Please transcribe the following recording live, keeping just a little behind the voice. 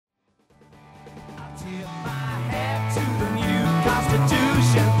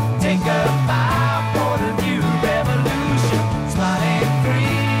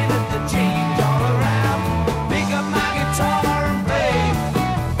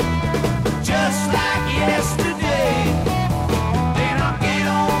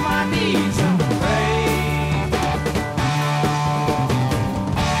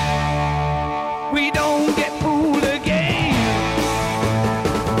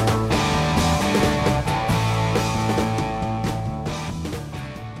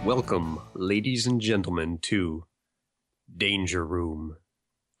Welcome, ladies and gentlemen, to Danger Room,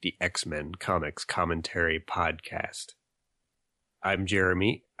 the X-Men Comics Commentary Podcast. I'm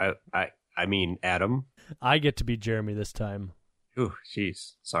Jeremy. I mean Adam. I get to be Jeremy this time. Ooh,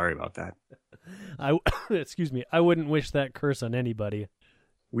 jeez. Sorry about that. Excuse me. I wouldn't wish that curse on anybody.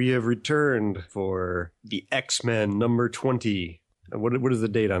 We have returned for the X-Men number 20. What is the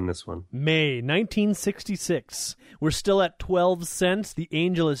date on this one? May 1966. We're still at 12 cents. The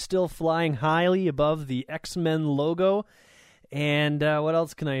Angel is still flying highly above the X-Men logo. And what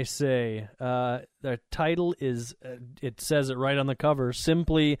else can I say? The title is, it says it right on the cover,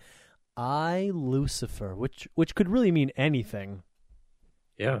 simply, I, Lucifer, which could really mean anything.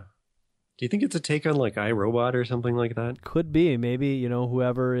 Yeah. Do you think it's a take on like iRobot or something like that? Could be. Maybe,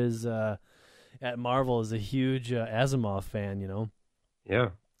 whoever is at Marvel is a huge Asimov fan, Yeah.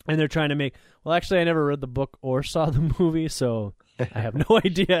 And they're trying to make... Well, actually, I never read the book or saw the movie, so I have no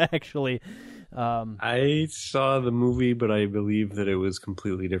idea, actually. I saw the movie, but I believe that it was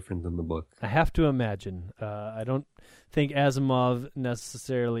completely different than the book. I have to imagine. I don't think Asimov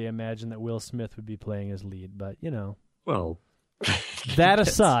necessarily imagined that Will Smith would be playing his lead, but, Well... That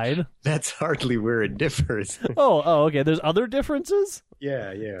aside... That's hardly where it differs. Oh, okay. There's other differences?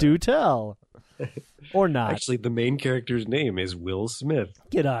 Yeah. Do tell. Or not. Actually, the main character's name is Will Smith.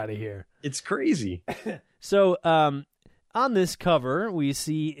 Get out of here. It's crazy. So, on this cover, we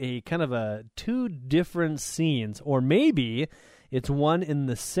see a kind of two different scenes, or maybe it's one in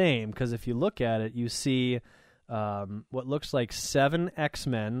the same, because if you look at it, you see what looks like 7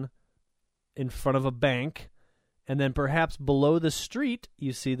 X-Men in front of a bank, and then perhaps below the street,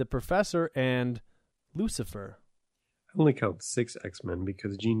 you see the Professor and Lucifer. I only count 6 X-Men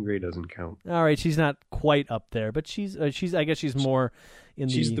because Jean Grey doesn't count. All right, she's not quite up there, but she's. I guess she's more in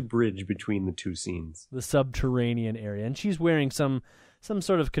She's the bridge between the two scenes. The subterranean area, and she's wearing some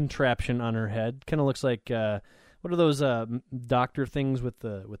sort of contraption on her head. Kind of looks like what are those doctor things with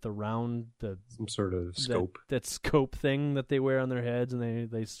the round some sort of scope. That scope thing that they wear on their heads,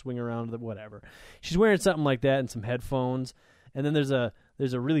 and they swing around whatever. She's wearing something like that and some headphones. And then there's a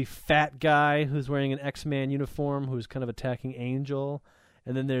really fat guy who's wearing an X-Man uniform who's kind of attacking Angel.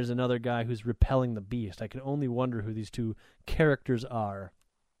 And then there's another guy who's repelling the Beast. I can only wonder who these two characters are.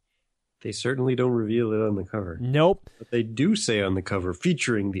 They certainly don't reveal it on the cover. Nope. But they do say on the cover,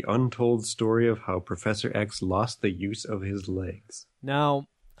 featuring the untold story of how Professor X lost the use of his legs. Now,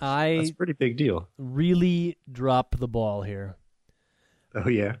 That's a pretty big deal. Really dropped the ball here. Oh,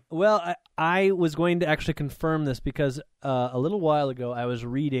 yeah? Well, I was going to actually confirm this because a little while ago I was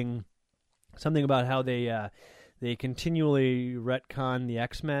reading something about how they continually retcon the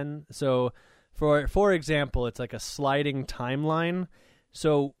X-Men. So, for example, it's like a sliding timeline.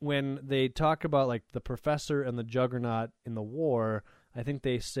 So when they talk about like the Professor and the Juggernaut in the war, I think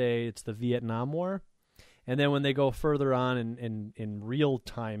they say it's the Vietnam War. And then when they go further on in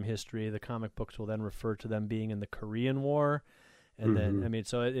real-time history, the comic books will then refer to them being in the Korean War. And then,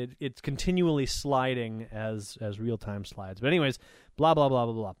 so it's continually sliding as real time slides. But anyways, blah, blah, blah,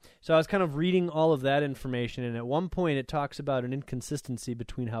 blah, blah. So I was kind of reading all of that information, and at one point it talks about an inconsistency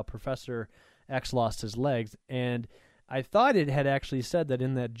between how Professor X lost his legs. And I thought it had actually said that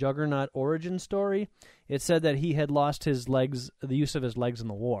in that Juggernaut origin story, it said that he had lost his legs, the use of his legs in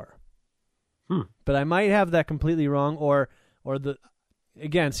the war. But I might have that completely wrong, or the...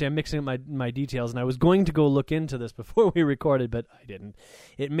 Again, see, I'm mixing up my details, and I was going to go look into this before we recorded, but I didn't.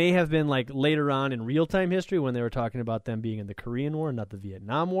 It may have been like later on in real-time history when they were talking about them being in the Korean War, not the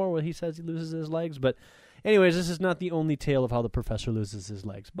Vietnam War, where he says he loses his legs. But anyways, this is not the only tale of how the Professor loses his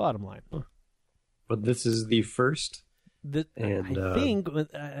legs. Bottom line. But this is the first. I think,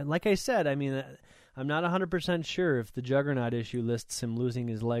 like I said, I mean, I'm not 100% sure if the Juggernaut issue lists him losing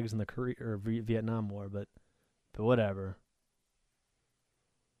his legs in the Korea or Vietnam War, but whatever.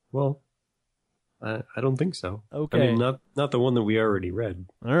 Well, I don't think so. Okay. I mean, not the one that we already read.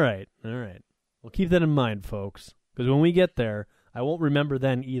 All right. Well, keep that in mind, folks, because when we get there, I won't remember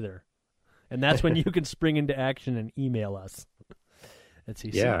then either. And that's when you can spring into action and email us. Let's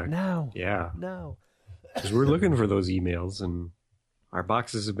see. Yeah. Now. Yeah. Now. Because we're looking for those emails, and our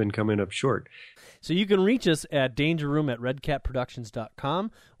boxes have been coming up short. So you can reach us at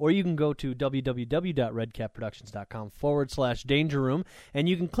dangerroom@redcapproductions.com, or you can go to www.redcapproductions.com/dangerroom, and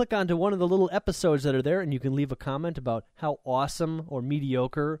you can click onto one of the little episodes that are there, and you can leave a comment about how awesome or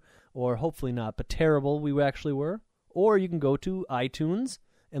mediocre, or hopefully not, but terrible we actually were. Or you can go to iTunes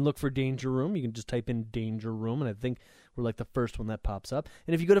and look for Danger Room. You can just type in Danger Room, and I think we're like the first one that pops up.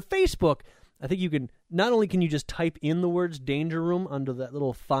 And if you go to Facebook, I think you can, not only can you just type in the words Danger Room under that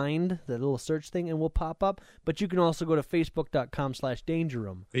little find, that little search thing, and will pop up, but you can also go to facebook.com/Danger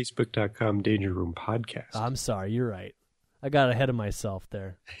Room. Facebook.com Danger Room Podcast. I'm sorry, you're right. I got ahead of myself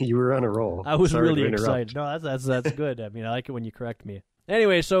there. You were on a roll. I was Sorry really to interrupt. excited. No, that's good. I mean, I like it when you correct me.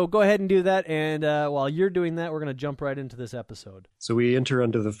 Anyway, so go ahead and do that, and while you're doing that, we're going to jump right into this episode. So we enter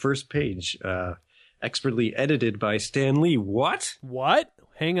onto the first page, expertly edited by Stan Lee. What? What?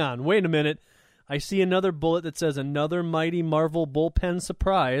 Hang on. Wait a minute. I see another bullet that says another Mighty Marvel bullpen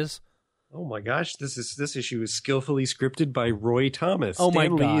surprise. Oh my gosh, this issue is skillfully scripted by Roy Thomas. Oh my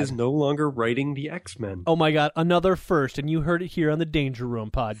Stan God. Lee is no longer writing the X-Men. Oh my God, another first, and you heard it here on the Danger Room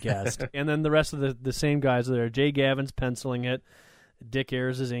podcast. And then the rest of the same guys are there. Jay Gavin's penciling it, Dick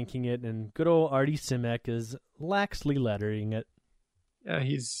Ayers is inking it, and good old Artie Simek is laxly lettering it. Yeah,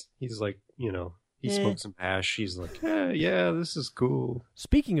 he's like, he smokes some hash. He's like, yeah, this is cool.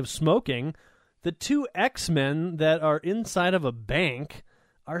 Speaking of smoking, the two X-Men that are inside of a bank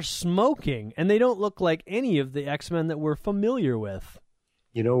are smoking, and they don't look like any of the X-Men that we're familiar with.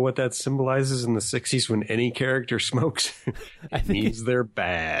 You know what that symbolizes in the 60s when any character smokes? It means they're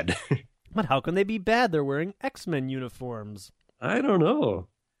bad. But how can they be bad? They're wearing X-Men uniforms. I don't know.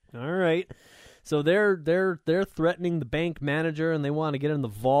 All right. So they're threatening the bank manager, and they want to get in the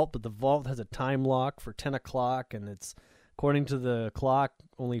vault, but the vault has a time lock for 10 o'clock, and it's, according to the clock,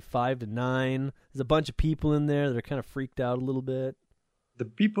 only 5 to 9. There's a bunch of people in there that are kind of freaked out a little bit. The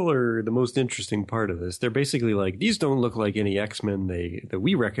people are the most interesting part of this. They're basically like, these don't look like any X-Men that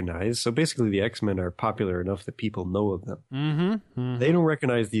we recognize. So basically the X-Men are popular enough that people know of them. Mm-hmm. They don't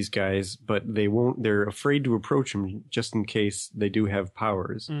recognize these guys, but they're afraid to approach them just in case they do have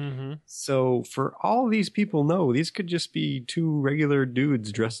powers. Mm-hmm. So for all these people know, these could just be two regular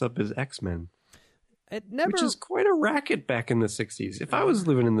dudes dressed up as X-Men. Which is quite a racket back in the 60s. If I was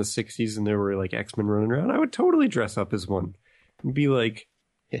living in the 60s and there were like X-Men running around, I would totally dress up as one and be like,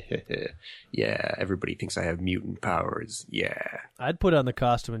 yeah, everybody thinks I have mutant powers. Yeah. I'd put on the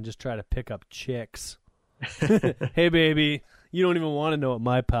costume and just try to pick up chicks. Hey, baby, you don't even want to know what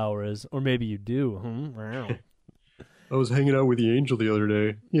my power is. Or maybe you do. I was hanging out with the Angel the other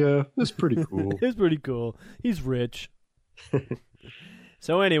day. Yeah, that's pretty cool. It's pretty cool. He's rich.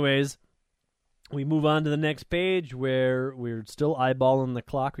 So anyways, we move on to the next page where we're still eyeballing the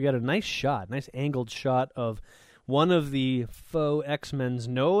clock. We got a nice angled shot of one of the faux X-Men's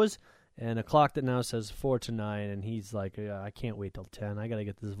nose, and a clock that now says 4 to 9, and he's like, I can't wait till 10. I got to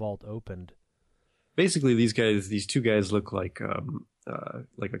get this vault opened. Basically, these two guys look like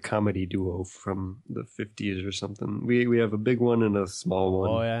a comedy duo from the 50s or something. We have a big one and a small one.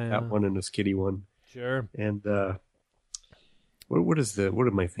 Oh, yeah. That one and a skinny one. Sure. And what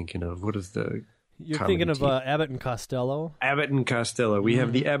am I thinking of? What is the You're thinking of Abbott and Costello? Abbott and Costello. We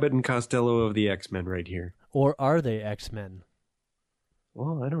have the Abbott and Costello of the X-Men right here. Or are they X-Men?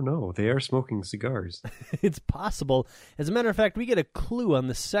 Well, I don't know. They are smoking cigars. It's possible. As a matter of fact, we get a clue on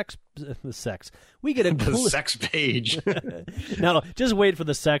the sex. We get a clue. The sex page. No, just wait for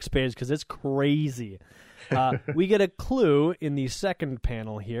the sex page because it's crazy. We get a clue in the second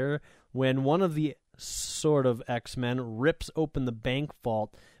panel here when one of the sort of X-Men rips open the bank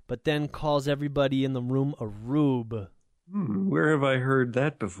vault, but then calls everybody in the room a rube. Where have I heard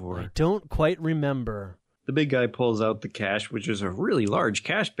that before? I don't quite remember. The big guy pulls out the cash, which is a really large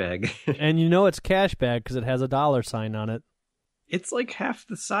cash bag. And you know it's cash bag because it has a dollar sign on it. It's like half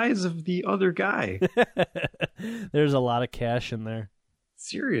the size of the other guy. There's a lot of cash in there.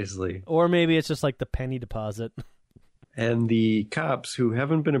 Seriously. Or maybe it's just like the penny deposit. And the cops, who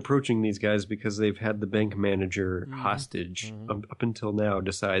haven't been approaching these guys because they've had the bank manager hostage up until now,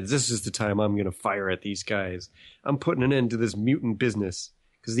 decides this is the time I'm going to fire at these guys. I'm putting an end to this mutant business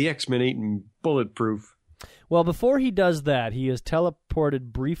because the X-Men ain't bulletproof. Well, before he does that, he is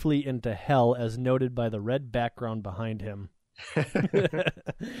teleported briefly into hell, as noted by the red background behind him.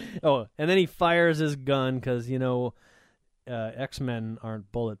 Oh, and then he fires his gun because, X-Men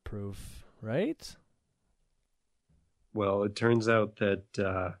aren't bulletproof, right? Well, it turns out that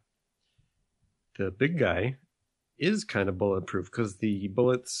the big guy is kind of bulletproof because the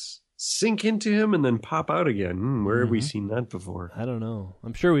bullets sink into him and then pop out again. Where have we seen that before? I don't know.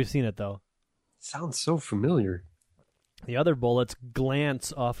 I'm sure we've seen it, though. Sounds so familiar. The other bullets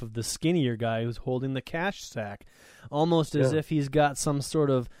glance off of the skinnier guy who's holding the cash sack, almost as if he's got some sort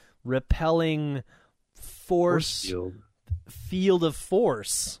of repelling force field of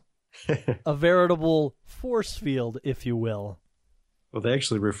force. A veritable force field, if you will. Well, they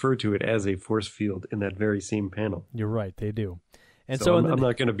actually refer to it as a force field in that very same panel. You're right, they do. And so I'm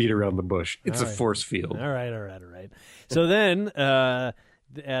not going to beat around the bush. It's a force field. All right. So then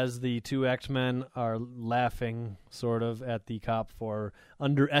as the two X-Men are laughing sort of at the cop for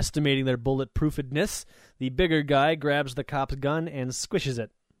underestimating their bulletproofedness, the bigger guy grabs the cop's gun and squishes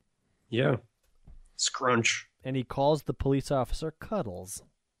it. Yeah. Scrunch. And he calls the police officer Cuddles.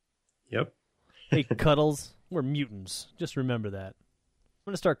 Yep. Hey, Cuddles, we're mutants. Just remember that. I'm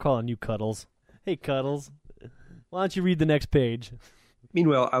going to start calling you Cuddles. Hey, Cuddles, why don't you read the next page?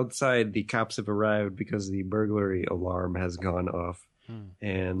 Meanwhile, outside, the cops have arrived because the burglary alarm has gone off.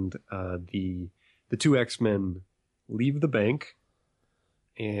 And the two X-Men leave the bank,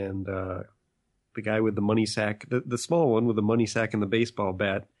 and the guy with the money sack, the small one with the money sack and the baseball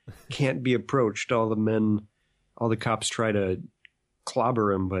bat, can't be approached. All the cops try to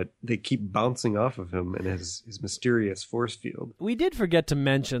clobber him, but they keep bouncing off of him and his mysterious force field. We did forget to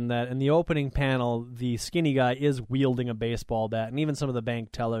mention that in the opening panel, the skinny guy is wielding a baseball bat, and even some of the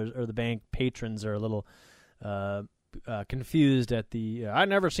bank tellers or the bank patrons are a little confused at the I've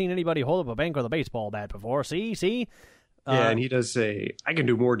never seen anybody hold up a bank with a baseball bat before. See? Yeah, and he does say, I can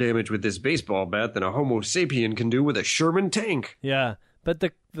do more damage with this baseball bat than a Homo sapien can do with a Sherman tank. Yeah, but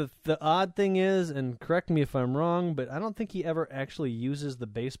the odd thing is, and correct me if I'm wrong, but I don't think he ever actually uses the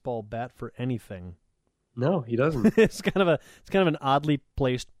baseball bat for anything. No, he doesn't. It's kind of an oddly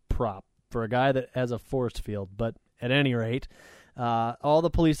placed prop for a guy that has a force field. But at any rate, all the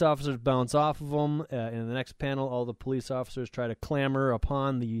police officers bounce off of him. In the next panel, all the police officers try to clamber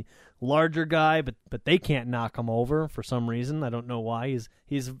upon the larger guy, but they can't knock him over for some reason. I don't know why.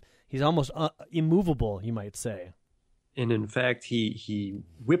 He's almost immovable, you might say. And in fact, he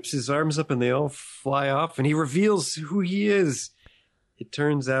whips his arms up and they all fly off, and he reveals who he is. It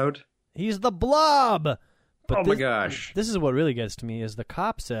turns out he's the Blob. But my gosh. This is what really gets to me is the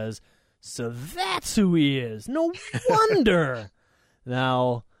cop says, so that's who he is. No wonder.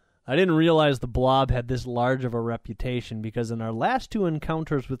 Now, I didn't realize the Blob had this large of a reputation because in our last two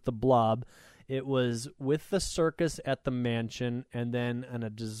encounters with the Blob, it was with the circus at the mansion and then in a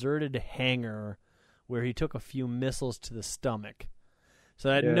deserted hangar where he took a few missiles to the stomach. So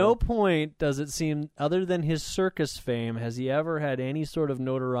at no point does it seem, other than his circus fame, has he ever had any sort of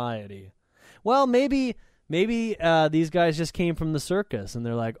notoriety. Well, maybe these guys just came from the circus and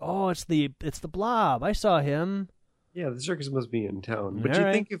they're like, oh, it's the Blob. I saw him. Yeah, the circus must be in town. But you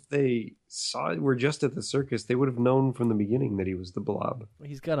think if they were just at the circus, they would have known from the beginning that he was the Blob.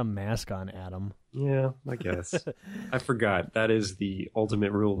 He's got a mask on, Adam. Yeah, I guess. I forgot. That is the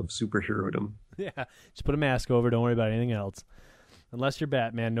ultimate rule of superherodom. Yeah, just put a mask over. Don't worry about anything else. Unless you're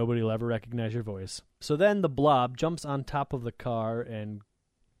Batman, nobody will ever recognize your voice. So then the Blob jumps on top of the car and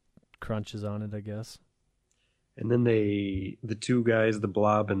crunches on it, I guess. And then the two guys, the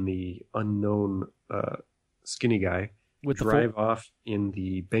Blob and the unknown skinny guy, drive off in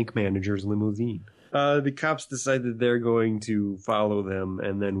the bank manager's limousine. The cops decide that they're going to follow them,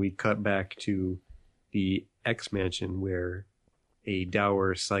 and then we cut back to the X-Mansion where a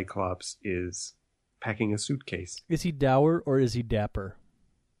dour Cyclops is packing a suitcase. Is he dour or is he dapper?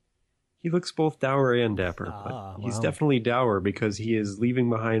 He looks both dour and dapper, but he's definitely dour because he is leaving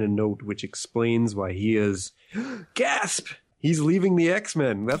behind a note which explains why he is... Gasp! He's leaving the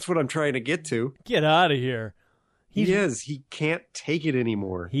X-Men. That's what I'm trying to get to. Get out of here. He is. He can't take it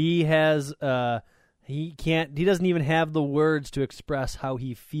anymore. He has... He doesn't even have the words to express how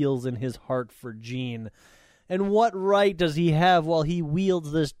he feels in his heart for Jean. And what right does he have while he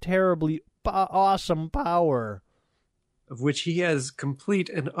wields this terribly awesome power? Of which he has complete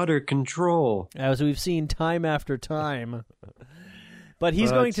and utter control. As we've seen time after time. But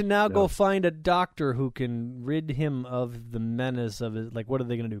he's going to now go find a doctor who can rid him of the menace of his... Like, what are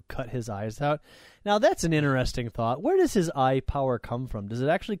they going to do? Cut his eyes out? Now, that's an interesting thought. Where does his eye power come from? Does it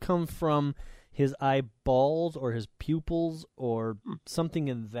actually come from his eyeballs or his pupils or something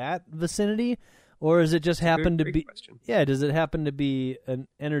in that vicinity? Or does it just happen to be... Question. Yeah, does it happen to be an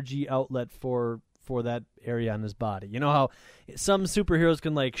energy outlet for that area on his body? You know how some superheroes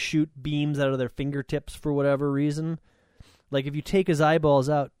can, like, shoot beams out of their fingertips for whatever reason? Like, if you take his eyeballs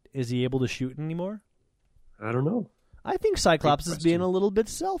out, is he able to shoot anymore? I don't know. I think Cyclops is being a little bit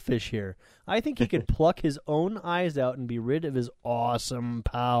selfish here. I think he could pluck his own eyes out and be rid of his awesome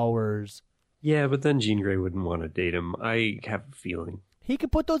powers. Yeah, but then Jean Grey wouldn't want to date him. I have a feeling. He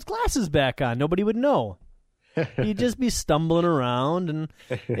could put those glasses back on. Nobody would know. He'd just be stumbling around, and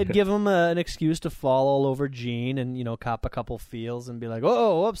it'd give him an excuse to fall all over Jean and, you know, cop a couple feels and be like,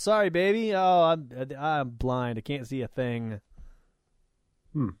 oh, whoops, sorry, baby. Oh, I'm blind. I can't see a thing.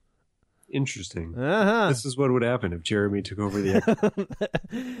 Interesting. Uh-huh. This is what would happen if Jeremy took over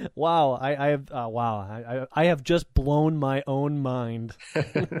the... Wow. I have just blown my own mind.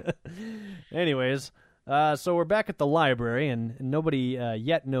 Anyways, So we're back at the library, and nobody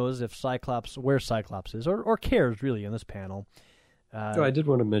yet knows if where Cyclops is, or cares really in this panel. I did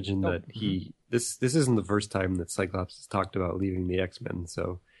want to mention that this isn't the first time that Cyclops has talked about leaving the X-Men,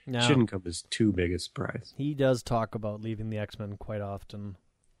 so it shouldn't come as too big a surprise. He does talk about leaving the X-Men quite often.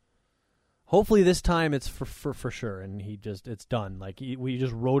 Hopefully this time it's for sure, and it's done. Like we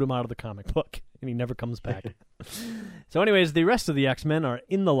just wrote him out of the comic book, and he never comes back. So anyways, the rest of the X-Men are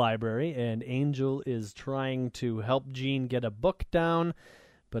in the library, and Angel is trying to help Jean get a book down,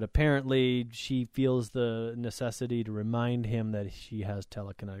 but apparently she feels the necessity to remind him that she has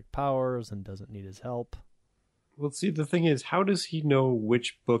telekinetic powers and doesn't need his help. Well, see, the thing is, how does he know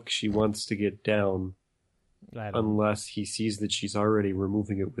which book she wants to get down unless he sees that she's already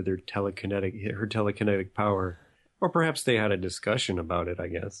removing it with her telekinetic power? Or perhaps they had a discussion about it, I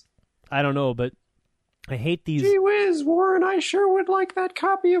guess. I don't know, but I hate these... Gee whiz, Warren, I sure would like that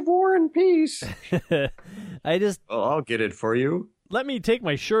copy of War and Peace. Well, I'll get it for you. Let me take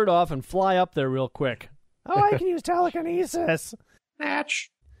my shirt off and fly up there real quick. Oh, I can use telekinesis.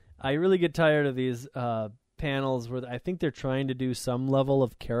 Natch. I really get tired of these panels where I think they're trying to do some level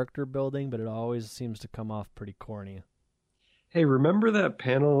of character building, but it always seems to come off pretty corny. Hey, remember that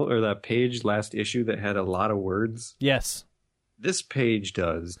panel or that page last issue that had a lot of words? Yes. This page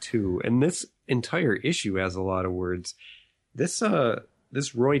does, too. And this entire issue has a lot of words. This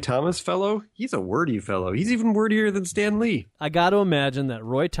Roy Thomas fellow, he's a wordy fellow. He's even wordier than Stan Lee. I got to imagine that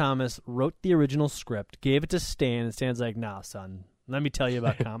Roy Thomas wrote the original script, gave it to Stan, and Stan's like, nah, son, let me tell you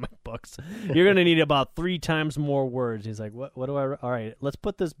about comic books. You're going to need about 3 times more words. He's like, what do I... All right, let's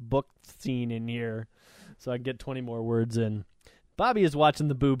put this book scene in here so I can get 20 more words in. Bobby is watching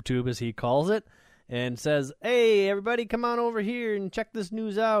the boob tube, as he calls it, and says, hey, everybody, come on over here and check this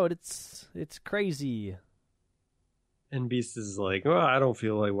news out. It's crazy. And Beast is like, well, I don't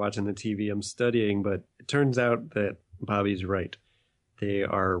feel like watching the TV. I'm studying. But it turns out that Bobby's right. They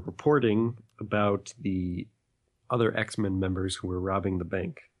are reporting about the other X-Men members who were robbing the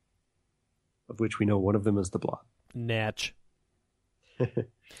bank, of which we know one of them is the Blob. Natch.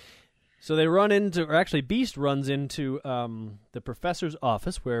 So they run into, or actually Beast runs into the professor's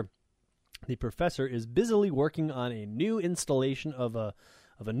office, where the professor is busily working on a new installation of a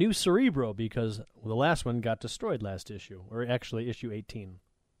new Cerebro, because the last one got destroyed last issue, or actually issue 18.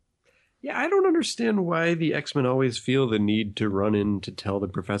 Yeah, I don't understand why the X-Men always feel the need to run in to tell the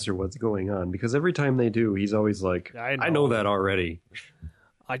professor what's going on, because every time they do, he's always like, I know that already.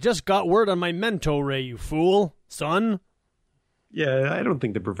 I just got word on my Mento Ray, you fool, son. Yeah, I don't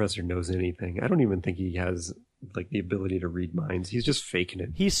think the professor knows anything. I don't even think he has like the ability to read minds. He's just faking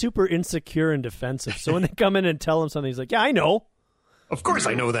it. He's super insecure and defensive, so when they come in and tell him something, he's like, yeah, I know. Of course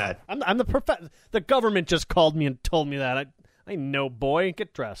I know that. I'm the professor. The government just called me and told me that. I know, boy.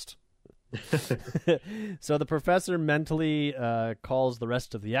 Get dressed. So the professor mentally calls the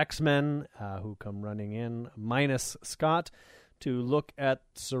rest of the X-Men who come running in, minus Scott, to look at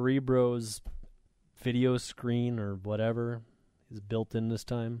Cerebro's video screen or whatever is built in this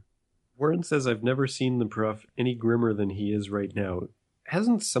time. Warren says, I've never seen the prof any grimmer than he is right now.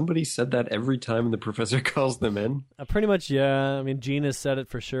 Hasn't somebody said that every time the professor calls them in? Pretty much, yeah. I mean, Gene has said it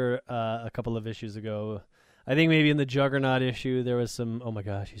for sure a couple of issues ago. I think maybe in the Juggernaut issue there was some, oh my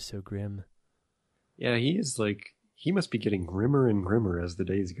gosh, he's so grim. Yeah, he is like, he must be getting grimmer and grimmer as the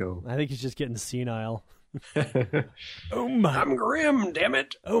days go. I think he's just getting senile. I'm grim, damn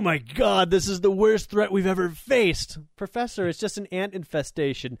it. Oh my God, this is the worst threat we've ever faced. Professor, it's just an ant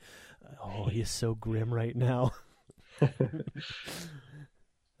infestation. Oh, he is so grim right now.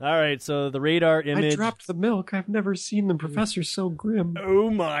 All right, so the radar image... I dropped the milk. I've never seen the professor so grim.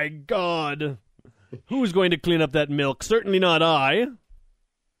 Oh, my God. Who's going to clean up that milk? Certainly not I.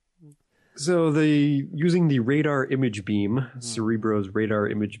 So using the radar image beam, Cerebro's radar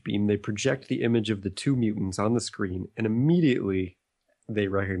image beam, they project the image of the 2 mutants on the screen, and immediately they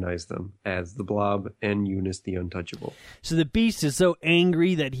recognize them as the Blob and Eunice the Untouchable. So the Beast is so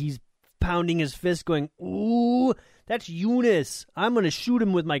angry that he's pounding his fist going, ooh, that's Eunice. I'm going to shoot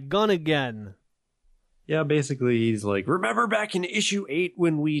him with my gun again. Yeah, basically he's like, remember back in issue 8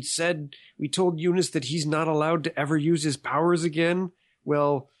 when we told Eunice that he's not allowed to ever use his powers again?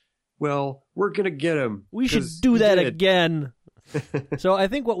 Well, we're going to get him. We should do that again. So I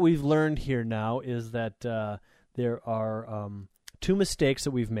think what we've learned here now is that there are 2 mistakes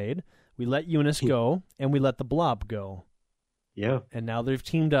that we've made. We let Eunice go, and we let the Blob go. Yeah. And now they've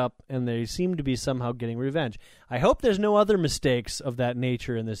teamed up, and they seem to be somehow getting revenge. I hope there's no other mistakes of that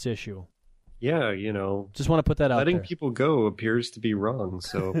nature in this issue. Yeah, just want to put that out there. Letting people go appears to be wrong,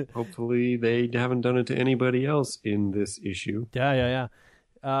 so hopefully they haven't done it to anybody else in this issue. Yeah.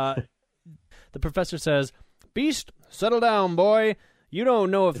 the professor says, "Beast, settle down, boy. You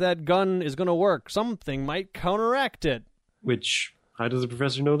don't know if that gun is going to work. Something might counteract it." Which, how does the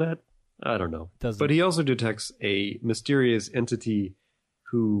professor know that? I don't know. Doesn't. But he also detects a mysterious entity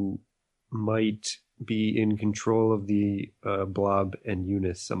who might be in control of the Blob and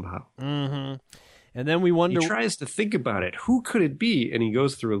Eunice somehow. Mm-hmm. And then we wonder... He tries to think about it. Who could it be? And he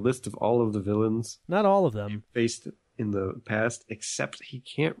goes through a list of all of the villains. Not all of them. Faced in the past, except he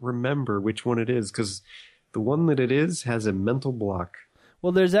can't remember which one it is, because the one that it is has a mental block.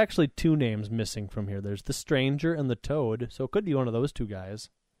 Well, there's actually two names missing from here. There's the Stranger and the Toad, so it could be one of those two guys.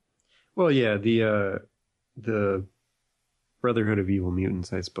 Well, yeah, the Brotherhood of Evil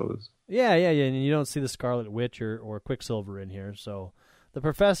Mutants, I suppose. Yeah, and you don't see the Scarlet Witch or Quicksilver in here, so... The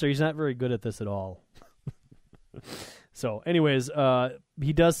professor, he's not very good at this at all. So, anyways,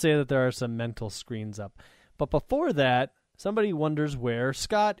 he does say that there are some mental screens up. But before that, somebody wonders where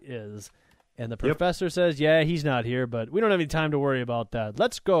Scott is. And the professor says, yeah, he's not here, but we don't have any time to worry about that.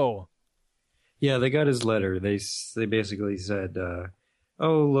 Let's go. Yeah, they got his letter. They basically said,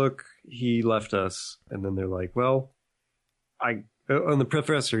 oh, look, he left us. And then they're like, well, and the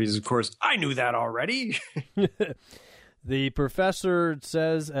professor, he's, of course, I knew that already. The professor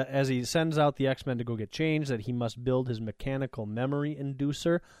says, as he sends out the X-Men to go get changed, that he must build his mechanical memory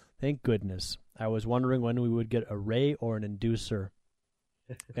inducer. Thank goodness. I was wondering when we would get a ray or an inducer.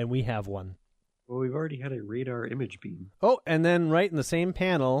 And we have one. Well, we've already had a radar image beam. Oh, and then right in the same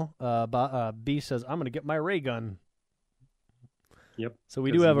panel, B says, I'm going to get my ray gun. Yep. So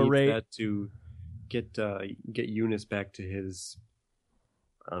we do have a ray. That to get Eunice back to his,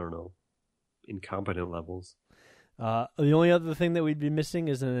 I don't know, incompetent levels. The only other thing that we'd be missing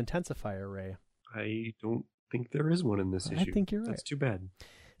is an intensifier ray. I don't think there is one in this issue. I think you're right. That's too bad.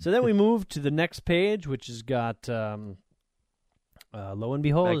 So then we move to the next page, which has got, lo and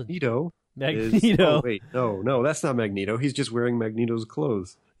behold... Magneto. Oh, wait. No, that's not Magneto. He's just wearing Magneto's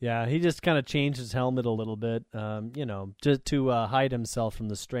clothes. Yeah, he just kind of changed his helmet a little bit, just to hide himself from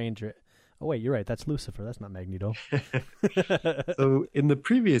the Stranger. Oh, wait, you're right. That's Lucifer. That's not Magneto. So in the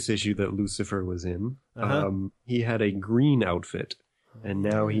previous issue that Lucifer was in, he had a green outfit, and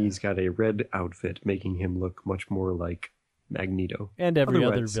now he's got a red outfit, making him look much more like Magneto. And every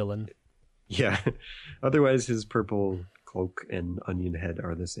other villain. Yeah. Otherwise, his purple cloak and onion head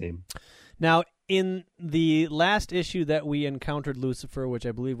are the same. Now, in the last issue that we encountered Lucifer, which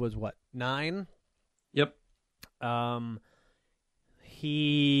I believe was, 9? Yep.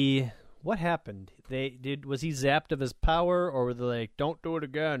 What happened? Was he zapped of his power, or were they like, don't do it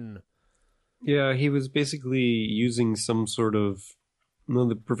again? Yeah, he was basically using some sort of... No,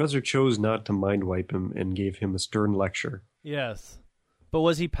 the professor chose not to mind wipe him and gave him a stern lecture. Yes. But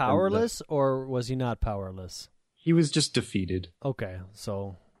was he powerless, or was he not powerless? He was just defeated. Okay,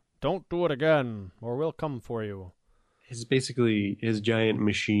 so don't do it again, or we'll come for you. His giant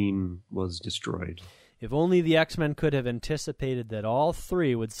machine was destroyed. If only the X-Men could have anticipated that all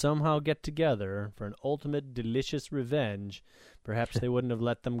three would somehow get together for an ultimate delicious revenge, perhaps they wouldn't have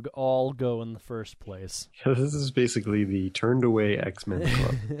let them all go in the first place. Yeah, this is basically the turned away X-Men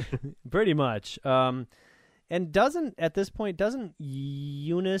club. Pretty much. And doesn't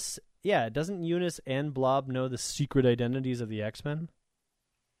Eunice and Blob know the secret identities of the X-Men?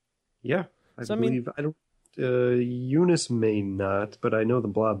 Yeah, I believe. I don't. Eunice may not, but I know the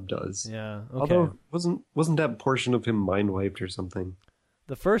Blob does. Yeah. Okay. Although wasn't that portion of him mind wiped or something?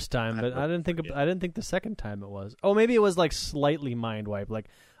 The first time, but I didn't think the second time it was. Oh, maybe it was like slightly mind wiped. Like,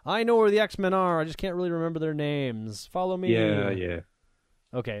 I know where the X-Men are. I just can't really remember their names. Follow me. Yeah.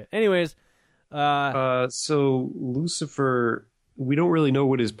 Okay. Anyways, so Lucifer, we don't really know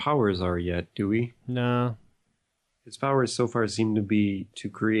what his powers are yet, do we? No. His powers so far seem to be to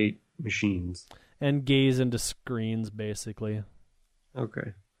create machines. And gaze into screens, basically.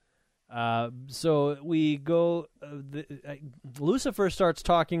 Okay. So we go... Lucifer starts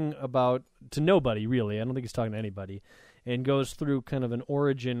talking to nobody, really. I don't think he's talking to anybody. And goes through kind of an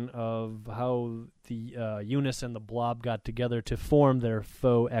origin of how the Eunice and the Blob got together to form their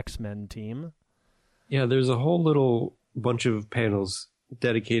faux X-Men team. Yeah, there's a whole little bunch of panels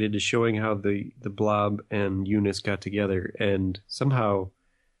dedicated to showing how the Blob and Eunice got together. And somehow...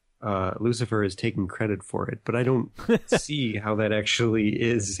 Lucifer is taking credit for it, but I don't see how that actually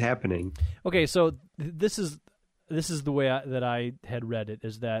is happening. Okay, so this is the way that I had read it,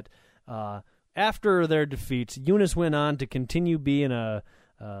 is that after their defeats, Eunice went on to continue being a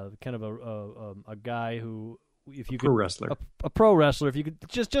kind of a guy who if you pro wrestler, a pro wrestler, if you could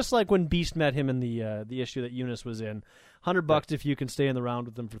just like when Beast met him in the issue that Eunice was in, $100 if you can stay in the round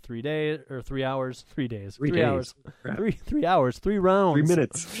with them for 3 days or 3 hours, 3 days, 3 hours, 3 hours, 3 rounds, 3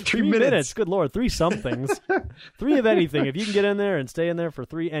 minutes, 3 minutes. Good Lord, 3 somethings, 3 of anything. If you can get in there and stay in there for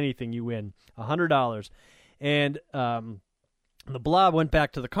 3 anything, you win $100. And the Blob went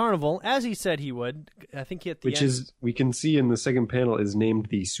back to the carnival as he said he would. I think at the which end, is we can see in the second panel is named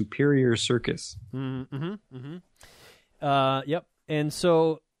the Superior Circus. Yep. And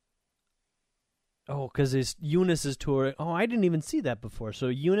so, because Eunice is touring. Oh, I didn't even see that before. So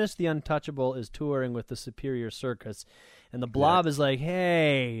Eunice the Untouchable is touring with the Superior Circus, and the Blob is like,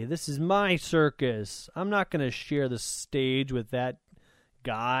 "Hey, this is my circus. I'm not going to share the stage with that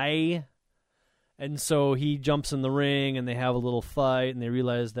guy." And so he jumps in the ring, and they have a little fight, and they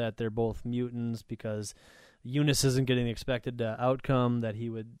realize that they're both mutants because Eunice isn't getting the expected outcome that he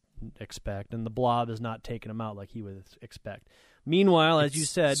would expect, and the Blob is not taking him out like he would expect. Meanwhile, as you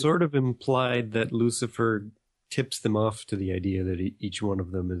said... sort of implied that Lucifer tips them off to the idea that each one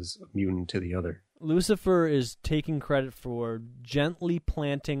of them is a mutant to the other. Lucifer is taking credit for gently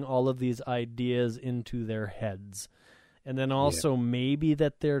planting all of these ideas into their heads. And then also maybe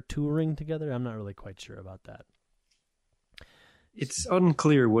that they're touring together. I'm not really quite sure about that. It's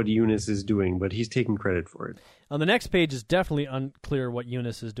unclear what Eunice is doing, but he's taking credit for it. On the next page, it's definitely unclear what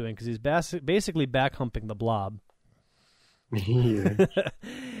Eunice is doing because he's basically back-humping the Blob. Yeah.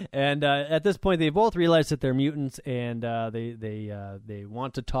 And at this point, they both realize that they're mutants, and they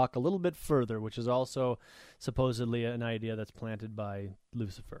want to talk a little bit further, which is also supposedly an idea that's planted by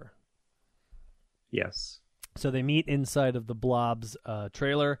Lucifer. Yes. So they meet inside of the Blob's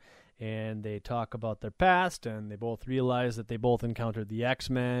trailer, and they talk about their past, and they both realize that they both encountered the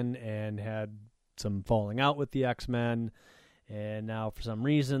X-Men and had some falling out with the X-Men, and now for some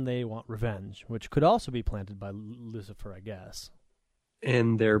reason they want revenge, which could also be planted by Lucifer, I guess.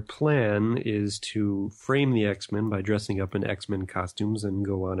 And their plan is to frame the X-Men by dressing up in X-Men costumes and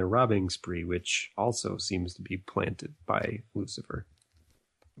go on a robbing spree, which also seems to be planted by Lucifer.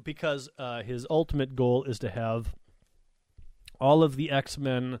 Because his ultimate goal is to have all of the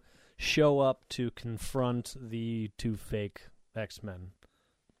X-Men show up to confront the 2 fake X-Men.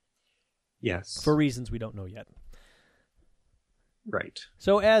 Yes. For reasons we don't know yet. Right.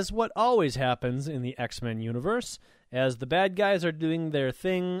 So as what always happens in the X-Men universe, as the bad guys are doing their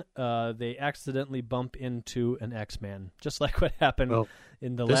thing, they accidentally bump into an X-Man. Just like what happened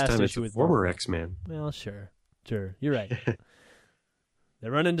in the last issue with former X-Man. Well, sure. You're right. They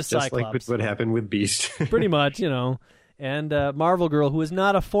run into Cyclops. Just like with what happened with Beast. Pretty much, And Marvel Girl, who is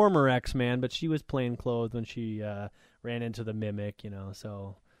not a former X-Man, but she was plain clothes when she ran into the Mimic,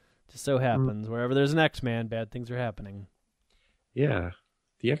 So just so happens, wherever there's an X-Man, bad things are happening. Yeah.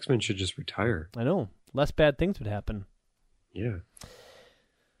 The X-Men should just retire. I know. Less bad things would happen. Yeah.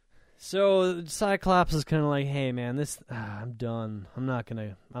 So Cyclops is kind of like, "Hey, man, I'm done. I'm not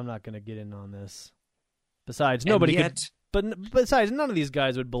gonna get in on this." Besides, nobody could. But besides, none of these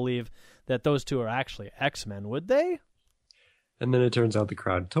guys would believe that those 2 are actually X-Men, would they? And then it turns out the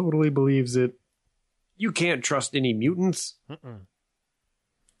crowd totally believes it. You can't trust any mutants.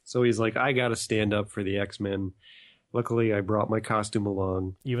 So he's like, I gotta stand up for the X-Men. Luckily, I brought my costume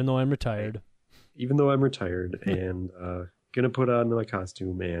along. Even though I'm retired. And gonna put on my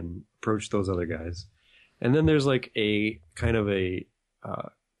costume and approach those other guys. And then there's like a kind of a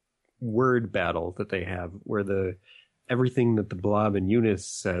word battle that they have where everything that the Blob and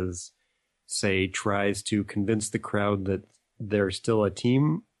Eunice tries to convince the crowd that they're still a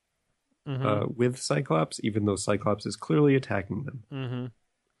team with Cyclops, even though Cyclops is clearly attacking them. Mm-hmm.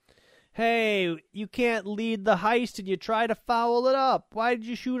 Hey, you can't lead the heist and you try to foul it up. Why did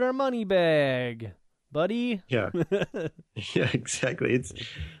you shoot our money bag, buddy? Yeah. Yeah, exactly.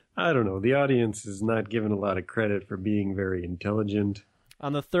 I don't know. The audience is not given a lot of credit for being very intelligent.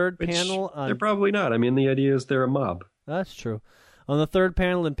 On the third panel... They're probably not. I mean, the idea is they're a mob. That's true. On the third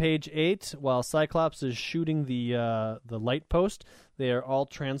panel in page 8, while Cyclops is shooting the light post, they are all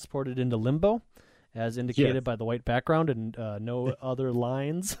transported into limbo, as indicated by the white background and no other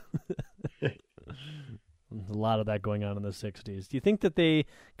lines. There's a lot of that going on in the 60s. Do you think that they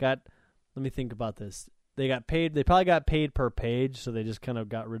got... Let me think about this. They got paid. They probably got paid per page, so they just kind of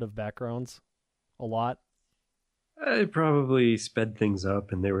got rid of backgrounds a lot. They probably sped things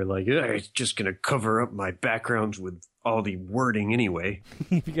up, and they were like, it's just going to cover up my backgrounds with all the wording anyway.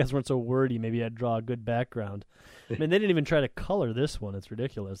 If you guys weren't so wordy, maybe I'd draw a good background. I mean, they didn't even try to color this one. It's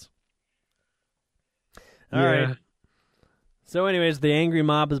ridiculous. All right. So anyways, the angry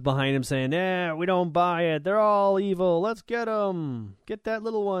mob is behind him saying, we don't buy it. They're all evil. Let's get him. Get that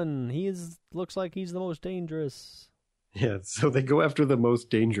little one. Looks like he's the most dangerous. Yeah, so they go after the most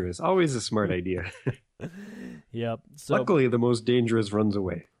dangerous. Always a smart idea. Yep. So, luckily, the most dangerous runs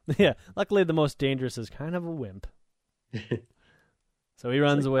away. Yeah, luckily the most dangerous is kind of a wimp. So he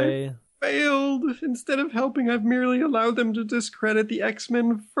runs away. I failed. Instead of helping, I've merely allowed them to discredit the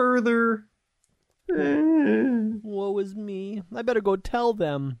X-Men further. Woe is me. I better go tell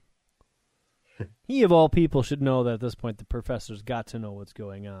them. He, of all people, should know that at this point the professor's got to know what's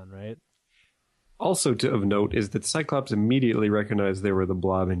going on, right? Also of note is that Cyclops immediately recognized they were the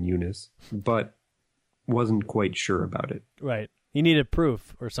Blob and Eunice, but wasn't quite sure about it. Right. He needed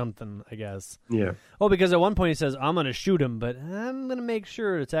proof or something, I guess. Yeah. Oh, because at one point he says, I'm going to shoot him, but I'm going to make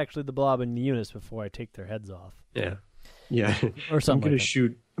sure it's actually the Blob and Eunice before I take their heads off. Yeah. Yeah. Or something. I'm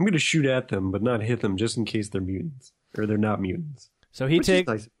going to shoot at them, but not hit them just in case they're mutants. Or they're not mutants. So he takes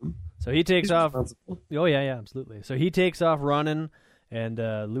off. Oh, yeah, absolutely. So he takes off running, and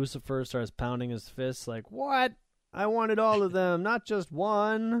Lucifer starts pounding his fists like, what? I wanted all of them, not just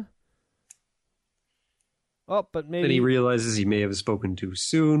one. Oh, but maybe... Then he realizes he may have spoken too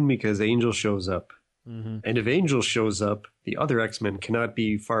soon because Angel shows up. Mm-hmm. And if Angel shows up, the other X-Men cannot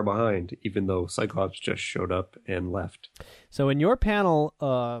be far behind, even though Cyclops just showed up and left. So in your panel,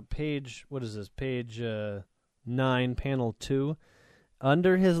 page 9, panel 2,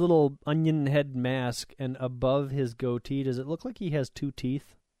 under his little onion head mask and above his goatee, does it look like he has 2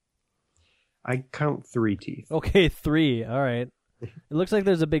 teeth? I count 3 teeth. Okay, 3. All right. It looks like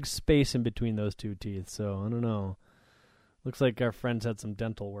there's a big space in between those 2 teeth, so I don't know. Looks like our friends had some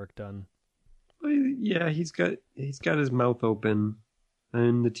dental work done. Yeah, he's got his mouth open,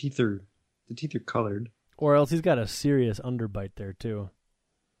 and the teeth are colored. Or else he's got a serious underbite there too.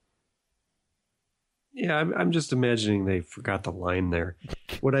 Yeah, I'm just imagining they forgot the line there.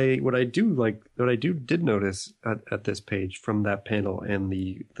 What I did notice at this page from that panel and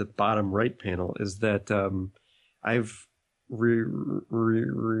the bottom right panel is that I've realized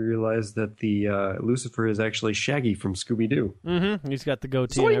that the Lucifer is actually Shaggy from Scooby-Doo. Mm-hmm. He's got the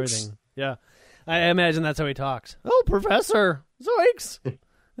goatee and everything. Yeah. I imagine that's how he talks. Oh, Professor! Zoinks!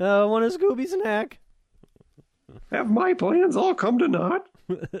 Want a Scooby snack? Have my plans all come to naught?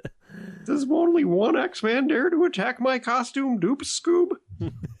 Does only one X-Man dare to attack my costume dupe, Scoob?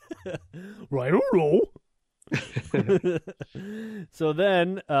 Right or roll. So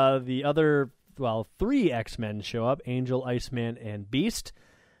then the other, 3 X-Men show up, Angel, Iceman, and Beast.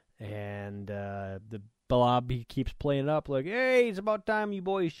 And the Blob, he keeps playing it up like, hey, it's about time you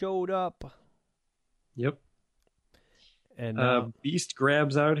boys showed up. Yep. And Beast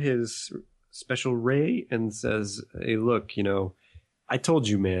grabs out his special ray and says, hey, look, I told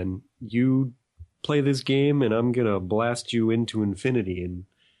you, man, you play this game and I'm going to blast you into infinity. And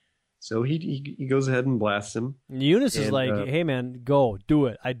so he goes ahead and blasts him. Eunice is like, hey, man, go, do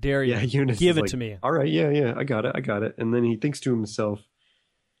it. I dare you. Yeah, Eunice Give it like, to me. All right, yeah, I got it. And then he thinks to himself,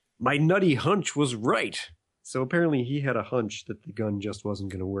 my nutty hunch was right. So apparently he had a hunch that the gun just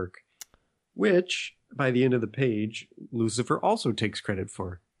wasn't going to work, which by the end of the page, Lucifer also takes credit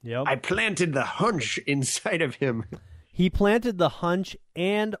for. Yep. I planted the hunch inside of him. He planted the hunch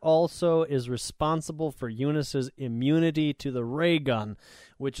and also is responsible for Eunice's immunity to the ray gun,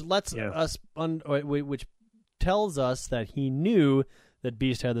 which lets us, which tells us that he knew that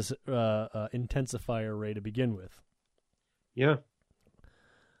Beast had this intensifier ray to begin with. Yeah.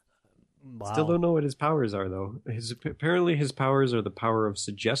 Wow. Still don't know what his powers are, though. Apparently his powers are the power of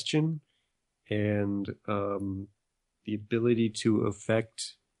suggestion and the ability to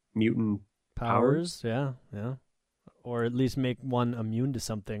affect mutant powers. Yeah. Or at least make one immune to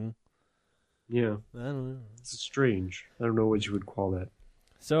something. Yeah. I don't know. It's strange. I don't know what you would call that.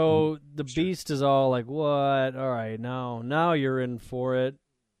 So the Beast is all like, what? All right, now you're in for it.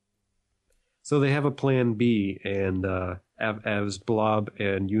 So they have a plan B, and as Blob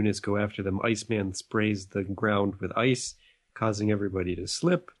and Eunice go after them, Iceman sprays the ground with ice, causing everybody to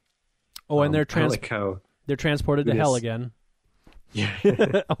slip. Oh, and they're transported to hell again. Yeah.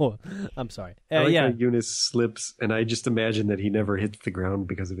 Oh, I'm sorry. How Eunice slips, and I just imagine that he never hits the ground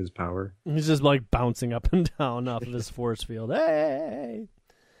because of his power. He's just like bouncing up and down off of his force field. Hey!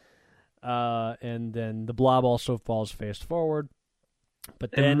 And then the Blob also falls face forward.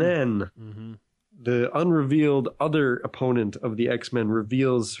 But then the unrevealed other opponent of the X-Men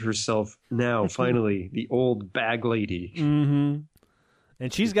reveals herself now, finally, the old bag lady. Mm-hmm.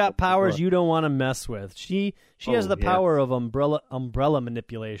 And she's got powers you don't want to mess with. She has the power of umbrella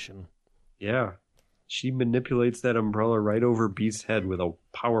manipulation. Yeah. She manipulates that umbrella right over Beast's head with a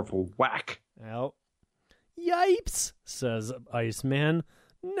powerful whack. Yep. Yipes, says Iceman.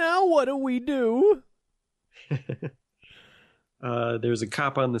 Now what do we do? There's a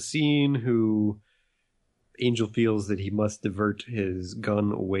cop on the scene who Angel feels that he must divert his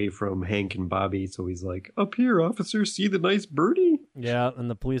gun away from Hank and Bobby. So he's like, up here, officer, see the nice birdie? Yeah, and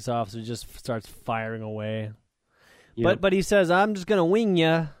the police officer just starts firing away. Yep. But he says, I'm just going to wing you.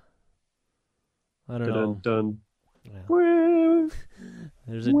 I don't know. Dun. Yeah.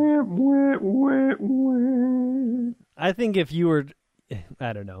 There's I think if you were,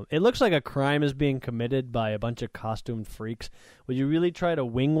 I don't know, it looks like a crime is being committed by a bunch of costumed freaks. Would you really try to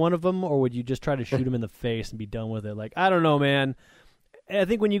wing one of them, or would you just try to shoot him in the face and be done with it? Like, I don't know, man. I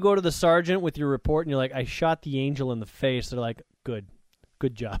think when you go to the sergeant with your report and you're like, I shot the angel in the face, they're like, good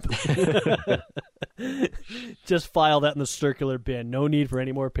job. Just file that in the circular bin. No need for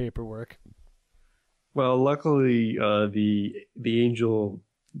any more paperwork. Well, luckily, the angel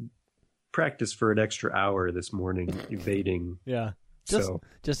practiced for an extra hour this morning, evading. Yeah,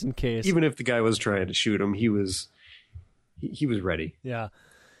 just in case. Even if the guy was trying to shoot him, he was ready. Yeah.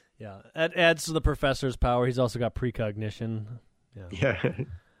 That adds to the professor's power. He's also got precognition. Yeah.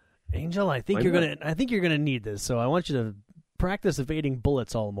 Angel, I think you're gonna need this. So I want you to practice evading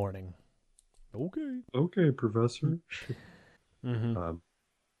bullets all morning. Okay, Professor. Mm-hmm.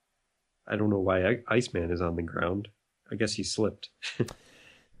 I don't know why Iceman is on the ground. I guess he slipped.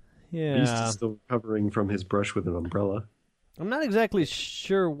 Yeah. Beast is still recovering from his brush with an umbrella. I'm not exactly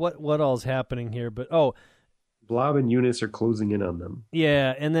sure what all's happening here, but Blob and Eunice are closing in on them.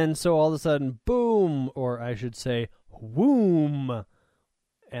 Yeah, and then so all of a sudden, boom, or I should say, whoom,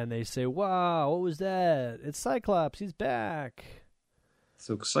 and they say, wow, what was that? It's Cyclops, he's back.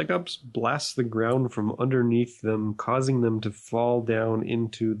 So Cyclops blasts the ground from underneath them, causing them to fall down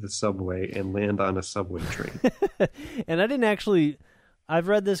into the subway and land on a subway train. And I've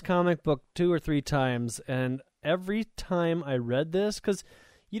read this comic book 2 or 3 times, and every time I read this, because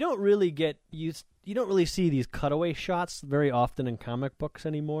you don't really see these cutaway shots very often in comic books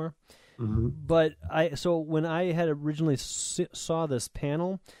anymore. Mm-hmm. But so when I had originally saw this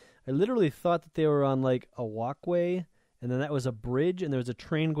panel, I literally thought that they were on like a walkway, and then that was a bridge, and there was a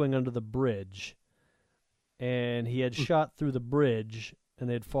train going under the bridge. And he had shot through the bridge, and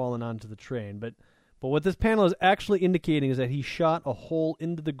they had fallen onto the train. But what this panel is actually indicating is that he shot a hole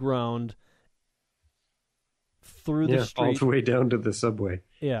into the ground through the street. All the way down to the subway.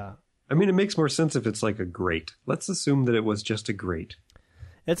 Yeah. I mean, it makes more sense if it's like a grate. Let's assume that it was just a grate.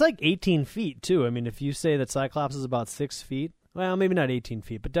 It's like 18 feet, too. I mean, if you say that Cyclops is about 6 feet, well, maybe not 18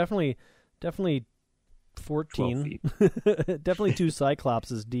 feet, but definitely 14. Definitely 2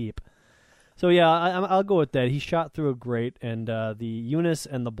 Cyclopses deep. So, yeah, I'll go with that. He shot through a grate, and the Eunice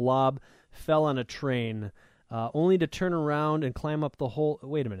and the Blob fell on a train, only to turn around and climb up the whole...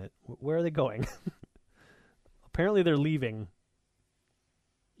 Wait a minute. Where are they going? Apparently they're leaving.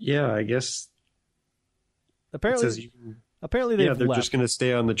 Yeah, I guess... Apparently they've left. They're just going to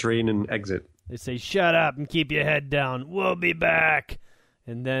stay on the train and exit. They say, shut up and keep your head down. We'll be back.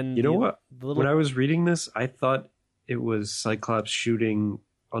 And then... You know what? When I was reading this, I thought it was Cyclops shooting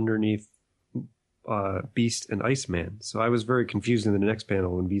underneath Beast and Iceman. So I was very confused in the next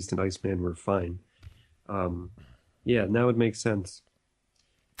panel when Beast and Iceman were fine. Yeah, now it makes sense.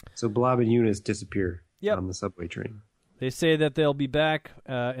 So Blob and Eunice disappear on the subway train. They say that they'll be back,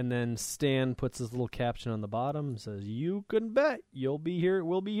 and then Stan puts his little caption on the bottom and says, you can bet we'll be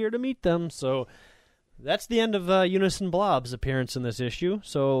here to meet them. So that's the end of Eunice and Blob's appearance in this issue.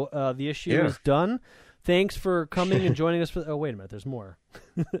 So the issue is done. Thanks for coming and joining us for... Oh, wait a minute. There's more.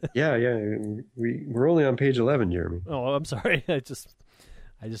 Yeah. We're only on page 11, Jeremy. Oh, I'm sorry. I just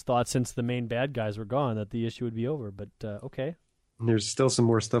thought since the main bad guys were gone that the issue would be over, but okay. And there's still some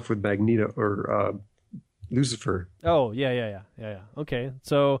more stuff with Magneto or Lucifer. Oh, yeah. Okay,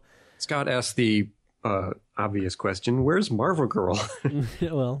 so... Scott asked the obvious question, where's Marvel Girl?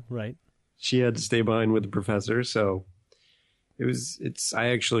 Well, right. She had to stay behind with the professor, so I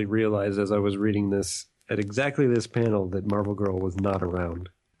actually realized as I was reading this at exactly this panel that Marvel Girl was not around.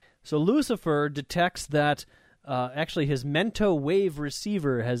 So Lucifer detects that actually his Mento wave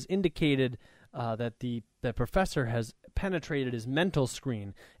receiver has indicated that the professor has penetrated his mental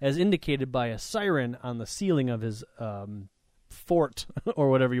screen, as indicated by a siren on the ceiling of his fort, or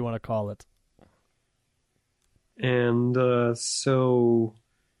whatever you want to call it. And so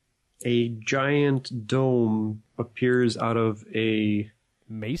a giant dome appears out of a...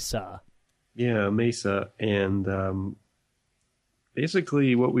 mesa. Yeah, a mesa. And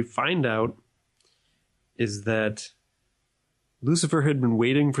basically what we find out is that Lucifer had been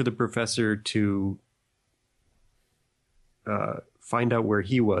waiting for the professor to find out where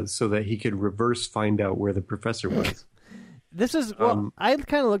he was so that he could reverse find out where the professor was. This is, well, I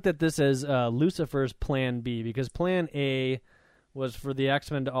kind of looked at this as Lucifer's plan B, because plan A was for the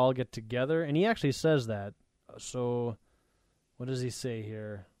X-Men to all get together, and he actually says that. So, what does he say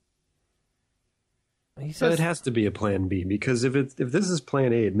here? He says it has to be a plan B, because if this is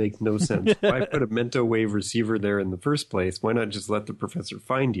plan A, it makes no sense. Why put a Mento Wave receiver there in the first place? Why not just let the professor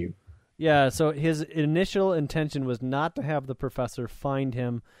find you? Yeah, so his initial intention was not to have the professor find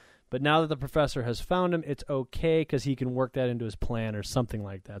him, but now that the professor has found him, it's okay because he can work that into his plan or something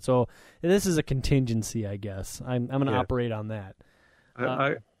like that. So this is a contingency, I guess. I'm going to operate on that.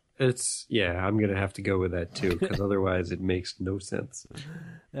 I'm going to have to go with that too, because otherwise it makes no sense.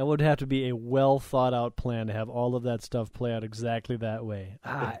 That would have to be a well-thought-out plan to have all of that stuff play out exactly that way.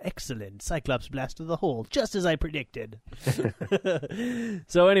 Excellent. Cyclops blasted the hole, just as I predicted.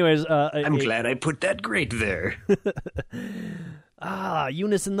 So anyways... I'm glad I put that grate there.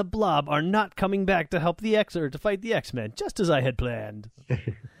 Eunice and the Blob are not coming back to help to fight the X-Men, just as I had planned.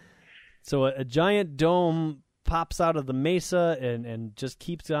 So a giant dome pops out of the mesa and just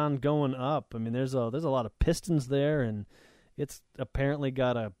keeps on going up. I mean, there's a lot of pistons there, and it's apparently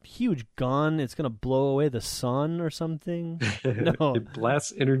got a huge gun. It's going to blow away the sun or something. No. It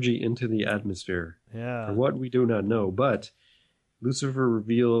blasts energy into the atmosphere. Yeah. For what we do not know, but Lucifer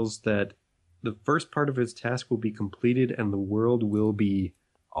reveals that the first part of his task will be completed and the world will be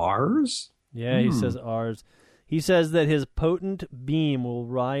ours? Yeah, he says ours. He says that his potent beam will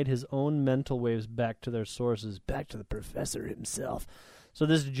ride his own mental waves back to their sources, back to the professor himself. So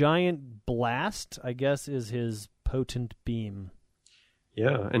this giant blast, I guess, is his potent beam.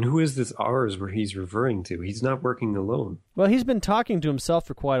 Yeah, and who is this ours where he's referring to? He's not working alone. Well, he's been talking to himself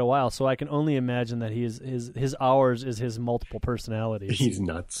for quite a while, so I can only imagine that his ours is his multiple personalities. He's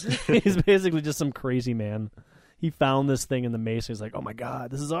nuts. He's basically just some crazy man. He found this thing in the mesa. He's like, oh my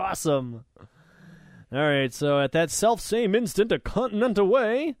god, this is awesome. All right, so at that self-same instant, a continent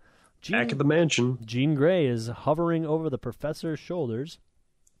away... back at the mansion. Jean Grey is hovering over the professor's shoulders.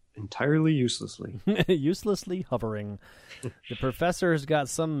 Entirely uselessly. Uselessly hovering. The professor has got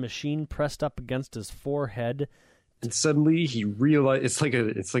some machine pressed up against his forehead. And suddenly he realized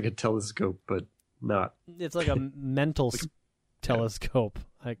it's like a telescope, but not. It's like a mental telescope.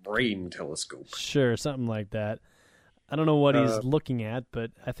 Like, brain telescope. Sure, something like that. I don't know what he's looking at,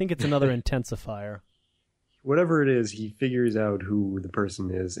 but I think it's another intensifier. Whatever it is, he figures out who the person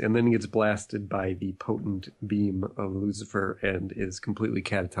is, and then gets blasted by the potent beam of Lucifer and is completely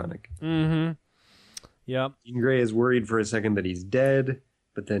catatonic. Mm-hmm. Yep. Jean Grey is worried for a second that he's dead,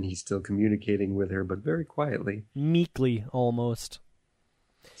 but then he's still communicating with her, but very quietly. Meekly, almost.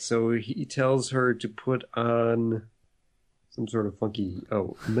 So he tells her to put on some sort of funky,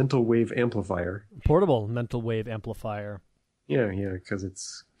 mental wave amplifier. Portable mental wave amplifier. Yeah, because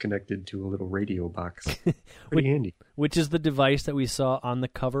it's connected to a little radio box. Pretty handy. Which is the device that we saw on the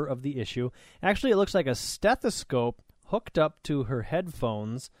cover of the issue. Actually, it looks like a stethoscope hooked up to her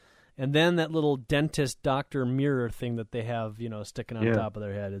headphones, and then that little dentist doctor mirror thing that they have, sticking on top of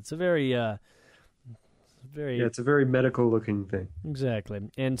their head. It's a very... it's a very medical-looking thing. Exactly.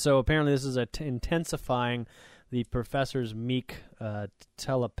 And so apparently this is intensifying the professor's meek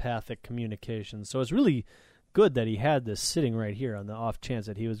telepathic communication. So it's really... good that he had this sitting right here on the off chance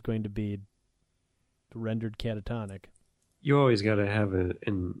that he was going to be rendered catatonic. You always got to have an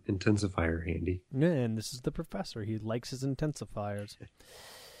intensifier handy. Yeah, and this is the professor. He likes his intensifiers.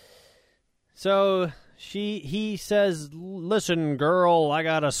 So he says, listen, girl, I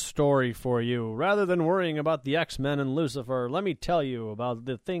got a story for you. Rather than worrying about the X-Men and Lucifer, let me tell you about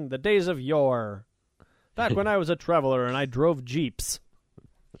the days of yore. Back when I was a traveler and I drove jeeps.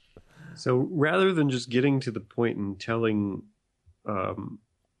 So rather than just getting to the point and telling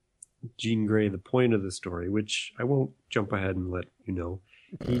Jean Grey the point of the story, which I won't jump ahead and let you know,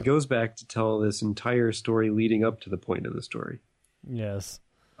 he goes back to tell this entire story leading up to the point of the story. Yes.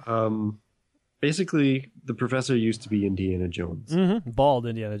 Basically, the professor used to be Indiana Jones. Mm-hmm. Bald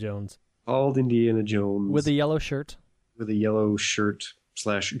Indiana Jones. Bald Indiana Jones. With a yellow shirt. With a yellow shirt /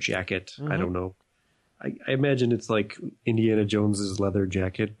 jacket. Mm-hmm. I don't know. I imagine it's like Indiana Jones's leather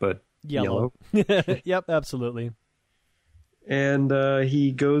jacket, but yellow. Yep, absolutely. And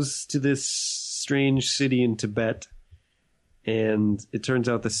he goes to this strange city in Tibet, and it turns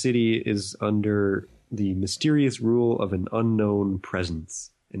out the city is under the mysterious rule of an unknown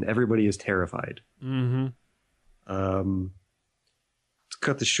presence, and everybody is terrified. Mm-hmm. To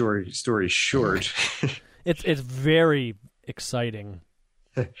cut the story short, it's very exciting.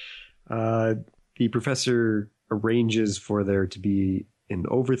 The professor arranges for there to be an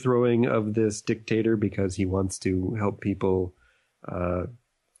overthrowing of this dictator because he wants to help people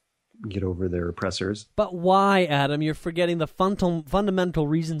get over their oppressors. But why, Adam? You're forgetting the fundamental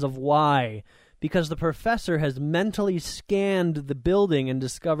reasons of why. Because the professor has mentally scanned the building and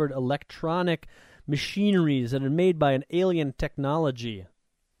discovered electronic machineries that are made by an alien technology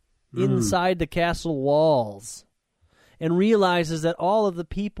inside the castle walls, and realizes that all of the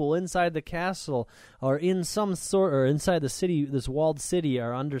people inside the castle are in some sort, or inside the city, this walled city,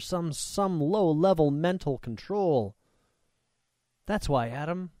 are under some low-level mental control. That's why,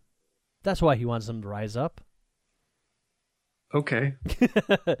 Adam. That's why he wants them to rise up. Okay.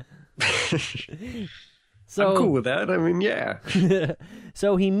 So, I'm cool with that. I mean, yeah.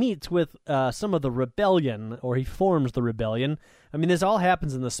 So he meets with some of the rebellion, or he forms the rebellion. I mean, this all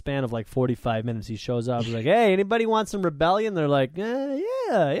happens in the span of like 45 minutes. He shows up, he's like, hey, anybody want some rebellion? They're like,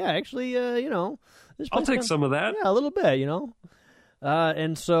 yeah, actually, I'll take some of that. Yeah, a little bit,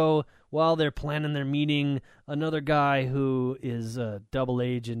 And so while they're planning their meeting, another guy who is a double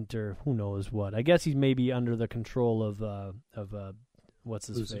agent or who knows what, I guess he's maybe under the control of what's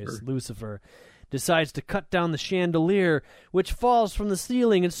his face? Lucifer, decides to cut down the chandelier, which falls from the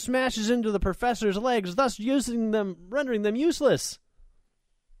ceiling and smashes into the professor's legs, thus rendering them useless.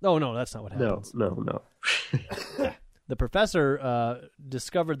 Oh, no, that's not what happens. No. The professor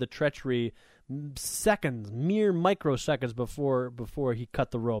discovered the treachery mere microseconds before he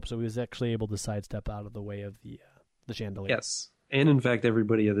cut the rope, so he was actually able to sidestep out of the way of the chandelier. Yes, and in fact,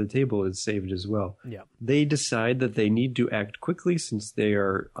 everybody at the table is saved as well. Yeah. They decide that they need to act quickly since they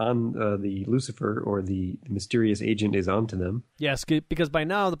are on the Lucifer, or the mysterious agent is onto them. Yes, because by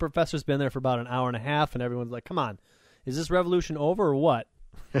now the professor's been there for about an hour and a half, and everyone's like, come on, is this revolution over or what?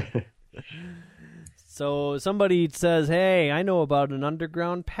 So somebody says, hey, I know about an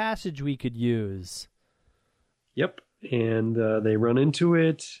underground passage we could use. Yep, and they run into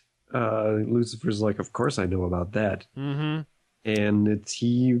it. Lucifer's like, of course I know about that. Mm-hmm. And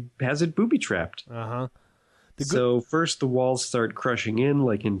he has it booby-trapped. Uh-huh. So first the walls start crushing in,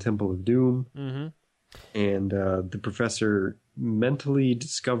 like in Temple of Doom. Mm-hmm. And the professor mentally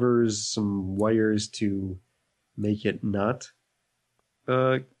discovers some wires to make it not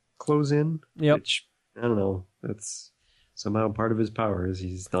close in. Yep. Which, I don't know, that's somehow part of his powers.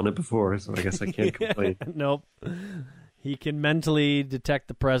 He's done it before, so I guess I can't complain. Nope. He can mentally detect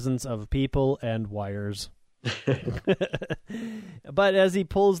the presence of people and wires. But as he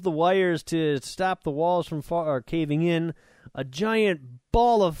pulls the wires to stop the walls from caving in, a giant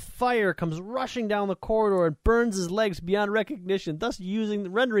ball of fire comes rushing down the corridor and burns his legs beyond recognition, thus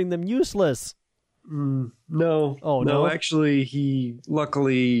rendering them useless. No. Oh, no. Actually, he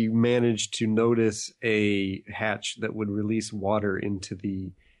luckily managed to notice a hatch that would release water into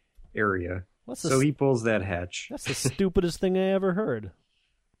the area. He pulls that hatch. That's the stupidest thing I ever heard.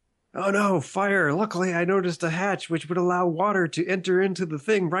 Oh no, fire! Luckily I noticed a hatch which would allow water to enter into the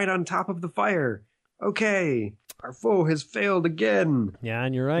thing right on top of the fire. Okay, our foe has failed again. Yeah,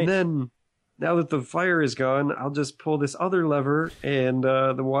 and you're right. And then, now that the fire is gone, I'll just pull this other lever and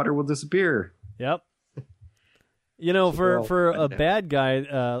the water will disappear. Yep. For a bad guy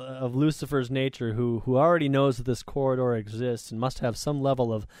of Lucifer's nature who already knows that this corridor exists and must have some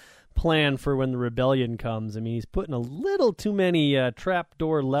level of plan for when the rebellion comes. I mean, he's putting a little too many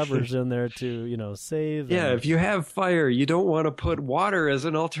trapdoor levers in there to, save. Yeah, if you have fire, you don't want to put water as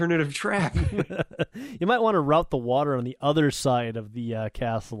an alternative trap. You might want to route the water on the other side of the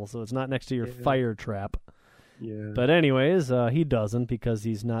castle, so it's not next to your fire trap. Yeah. But anyways, he doesn't, because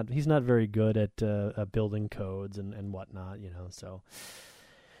he's not very good at building codes and whatnot, so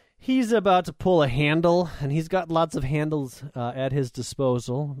he's about to pull a handle, and he's got lots of handles at his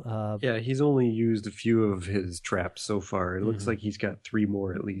disposal. He's only used a few of his traps so far. It looks like he's got 3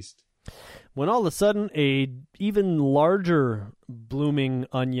 more at least. When all of a sudden a even larger blooming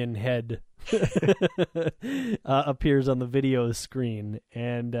onion head appears on the video screen,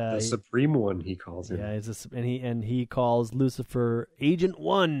 and the Supreme One, he calls him. Yeah, he calls Lucifer Agent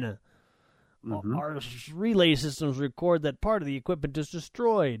 1. Mm-hmm. Our relay systems record that part of the equipment is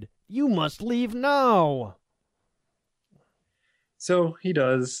destroyed. You must leave now. So he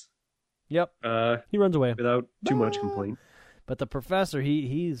does. Yep. He runs away without too much complaint. But the professor,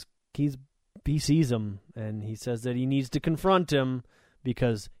 he sees him, and he says that he needs to confront him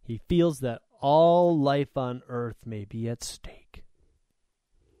because he feels that all life on Earth may be at stake.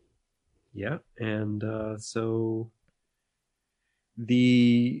 Yeah, and so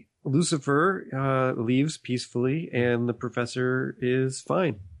the Lucifer leaves peacefully, and the professor is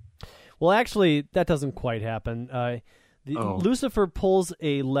fine. Well, actually, that doesn't quite happen. Lucifer pulls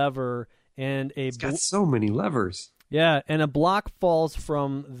a lever, and He's got so many levers. Yeah, and a block falls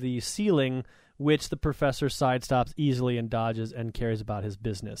from the ceiling, which the professor sidesteps easily and dodges and cares about his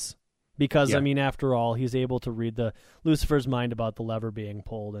business. Because, I mean, after all, he's able to read Lucifer's mind about the lever being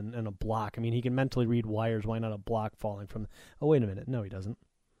pulled and a block. I mean, he can mentally read wires. Why not a block falling from... Oh, wait a minute. No, he doesn't.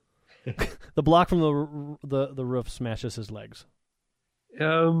 The block from the roof smashes his legs.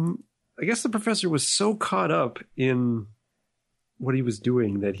 I guess the professor was so caught up in what he was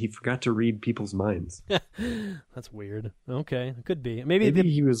doing that he forgot to read people's minds. That's weird. Okay, it could be. Maybe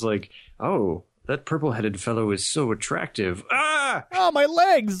he was like, oh, that purple-headed fellow is so attractive. Ah! Oh, my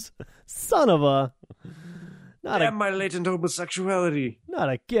legs! Son of a... My latent homosexuality. Not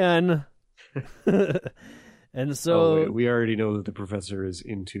again. And so... we already know that the professor is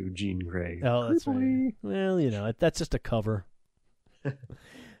into Jean Grey. Oh, that's right. Well, that's just a cover.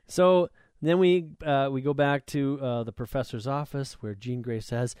 So then we go back to the professor's office where Jean Grey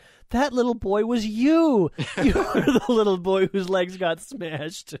says, "That little boy was you! You were the little boy whose legs got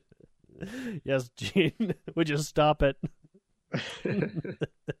smashed." Yes, Jean. Would you stop it?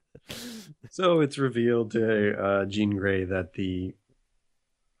 So it's revealed to Jean Grey that the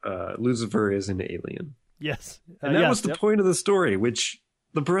Lucifer is an alien. Yes. And that was the point of the story, which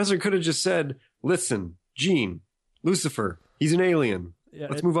the professor could have just said, listen, Jean, Lucifer, he's an alien. Yeah,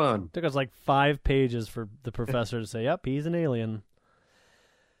 let's move on. It took us like 5 pages for the professor to say, yep, he's an alien.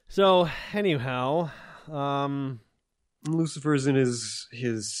 So, anyhow... Lucifer's in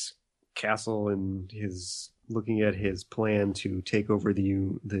his castle and his looking at his plan to take over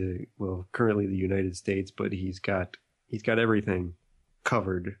currently the United States, but he's got everything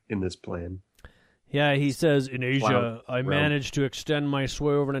covered in this plan. Yeah, he says, in Asia, I managed to extend my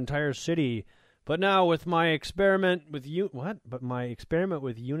sway over an entire city. But now with my experiment with my experiment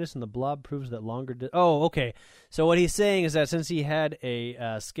with Eunice and the Blob proves that longer... Oh, okay. So what he's saying is that since he had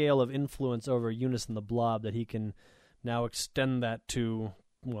a scale of influence over Eunice and the Blob, that he can now extend that to,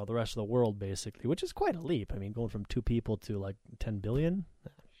 the rest of the world, basically, which is quite a leap. I mean, going from 2 people to, like, 10 billion?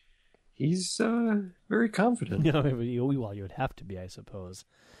 He's very confident. Well, you would have to be, I suppose.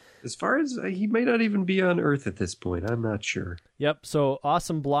 As far as he may not even be on Earth at this point, I'm not sure. Yep. So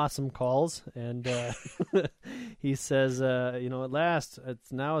Awesome Blossom calls, and he says, at last,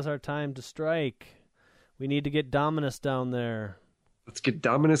 now is our time to strike. We need to get Dominus down there. Let's get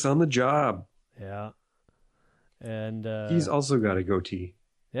Dominus on the job. Yeah. And he's also got a goatee.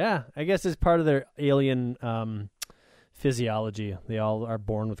 Yeah, I guess it's part of their alien physiology. They all are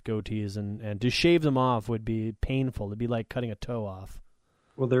born with goatees, and to shave them off would be painful. It'd be like cutting a toe off.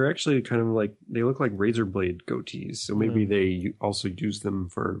 Well, they're actually kind of like, they look like razor blade goatees, so maybe they also use them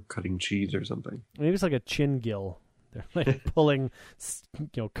for cutting cheese or something. Maybe it's like a chin gill. They're like pulling,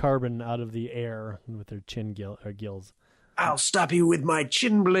 carbon out of the air with their chin gills. I'll stop you with my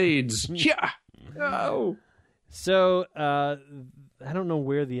chin blades. Yeah. Oh. So, I don't know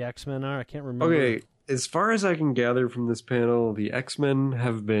where the X-Men are. I can't remember. Okay, as far as I can gather from this panel, the X-Men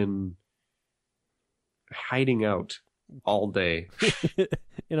have been hiding out all day.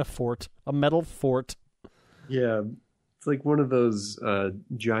 In a fort. A metal fort. Yeah. It's like one of those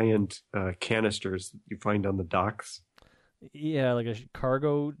giant canisters that you find on the docks. Yeah, like a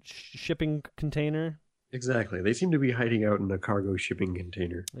cargo shipping container. Exactly. They seem to be hiding out in a cargo shipping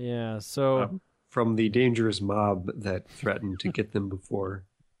container. Yeah, so... from the dangerous mob that threatened to get them before.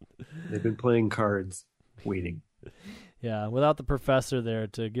 They've been playing cards, waiting. Yeah, without the professor there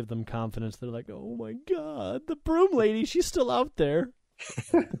to give them confidence, they're like, oh my god, the broom lady, she's still out there.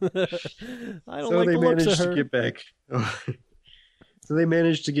 I don't like the looks of her. So they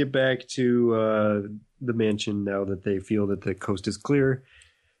managed to get back to the mansion now that they feel that the coast is clear.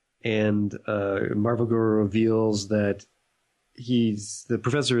 And Marvel Girl reveals that the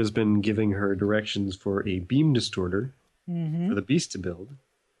professor has been giving her directions for a beam distorter for the Beast to build,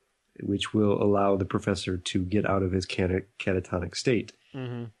 which will allow the professor to get out of his catatonic state.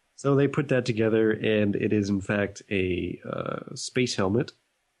 Mm-hmm. So they put that together, and it is in fact a space helmet,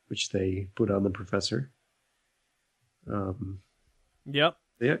 which they put on the professor. Yep.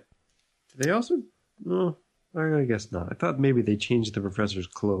 They also... Oh, I guess not. I thought maybe they changed the professor's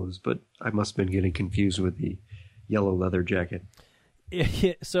clothes, but I must have been getting confused with the yellow leather jacket.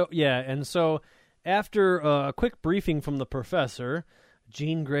 So after a quick briefing from the professor,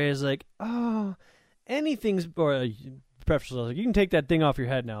 Jean Grey is like, oh, anything's... Or the professor's like, you can take that thing off your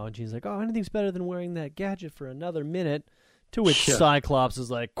head now. And Jean's like, oh, anything's better than wearing that gadget for another minute. To which Cyclops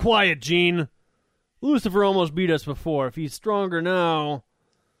is like, quiet, Jean. Lucifer almost beat us before. If he's stronger now...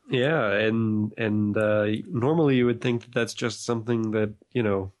 Yeah, and normally you would think that that's just something that,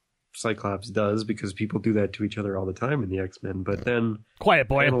 Cyclops does, because people do that to each other all the time in the X-Men. But then, quiet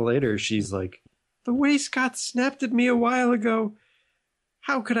boy. A panel later, she's like, the waistcoat snapped at me a while ago.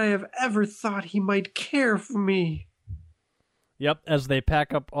 How could I have ever thought he might care for me? Yep, as they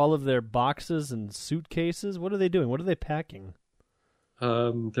pack up all of their boxes and suitcases. What are they doing? What are they packing?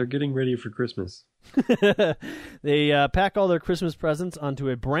 They're getting ready for Christmas. They pack all their Christmas presents onto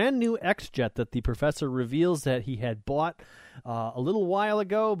a brand new X-Jet that the professor reveals that he had bought a little while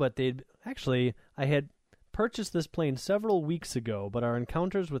ago, but I had purchased this plane several weeks ago, but our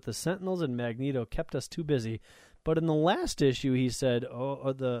encounters with the Sentinels and Magneto kept us too busy. But in the last issue, he said,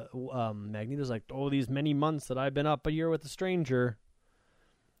 Magneto's like, these many months that I've been up a year with a stranger.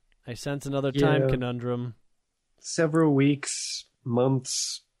 I sense another time conundrum. Several weeks,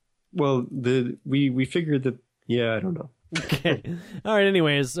 months. Well, we figured that, I don't know. Okay. All right,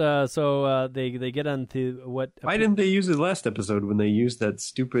 anyways, so they get on to what... Why didn't they use it last episode when they used that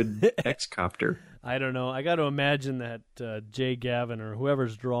stupid X-copter? I don't know. I got to imagine that Jay Gavin or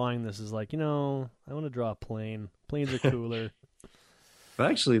whoever's drawing this is like, I want to draw a plane. Planes are cooler.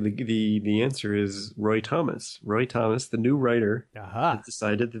 But actually, the answer is Roy Thomas. Roy Thomas, the new writer, has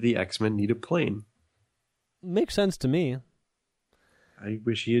decided that the X-Men need a plane. Makes sense to me. I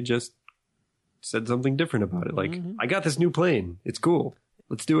wish he had just said something different about it. Like, I got this new plane. It's cool.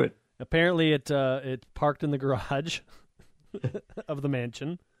 Let's do it. Apparently, it parked in the garage of the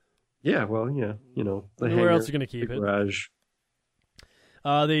mansion. Yeah, well, yeah, where else are you going to keep it? Garage.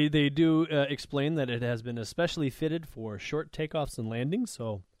 They do explain that it has been especially fitted for short takeoffs and landings,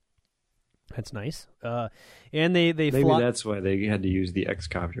 so that's nice. And they maybe that's why they had to use the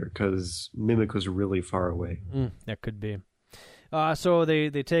X-copter, because Mimic was really far away. That could be. So they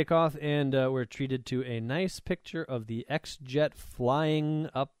take off, and we're treated to a nice picture of the X-Jet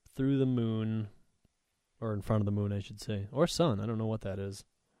flying up through the moon, or in front of the moon, I should say, or sun. I don't know what that is.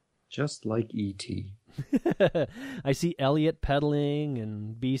 Just like E.T. I see Elliot pedaling,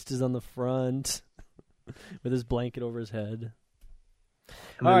 and Beast is on the front with his blanket over his head.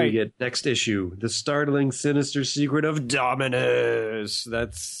 And then we get next issue, The Startling Sinister Secret of Dominus.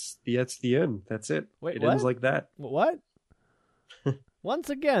 That's the end. That's it. Wait, it ends like that. What? Once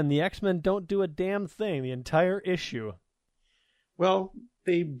again, the X-Men don't do a damn thing the entire issue. Well,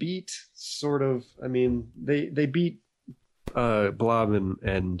 they beat they beat Blob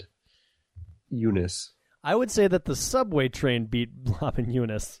and Eunice. I would say that the subway train beat Blob and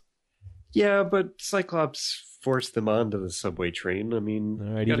Eunice. Yeah, but Cyclops forced them onto the subway train. I mean,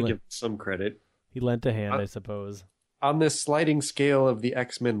 you gotta give some credit. He lent a hand, I suppose. On this sliding scale of the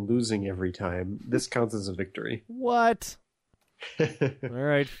X-Men losing every time, this counts as a victory. What? All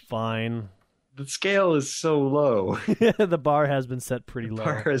right, fine. The scale is so low. The bar has been set pretty low. The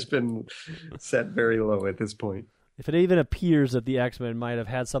bar has been set very low at this point. If it even appears that the X-Men might have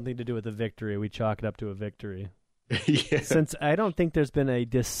had something to do with the victory, we chalk it up to a victory. Yeah. Since I don't think there's been a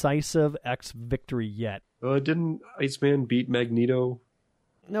decisive X victory yet. Well, didn't Iceman beat Magneto?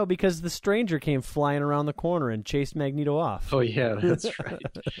 No, because the Stranger came flying around the corner and chased Magneto off. Oh, yeah, that's right.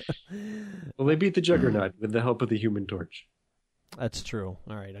 Well, they beat the Juggernaut with the help of the Human Torch. That's true.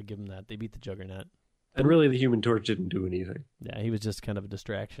 All right, I'll give them that. They beat the Juggernaut. And really, the Human Torch didn't do anything. Yeah, he was just kind of a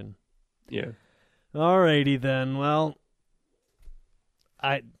distraction. Yeah. All righty then. Well,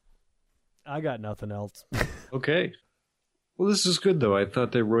 I got nothing else. Okay. Well, this is good, though. I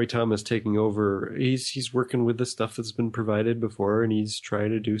thought that Roy Thomas taking over, he's working with the stuff that's been provided before, and he's trying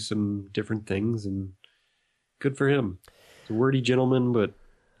to do some different things, and good for him. He's a wordy gentleman, but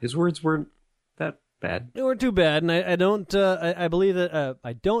his words weren't that bad. They weren't too bad, and I don't. I believe that.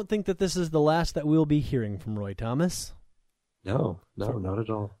 I don't think that this is the last that we'll be hearing from Roy Thomas. No, not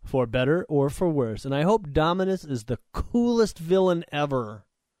at all. For better or for worse, and I hope Dominus is the coolest villain ever.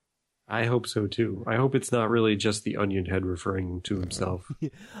 I hope so, too. I hope it's not really just the Onion Head referring to himself.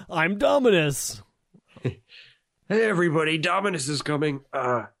 I'm Dominus! Hey, everybody, Dominus is coming.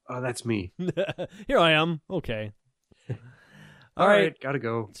 That's me. Here I am. Okay. All right, gotta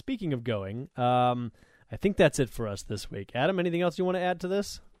go. Speaking of going, I think that's it for us this week. Adam, anything else you want to add to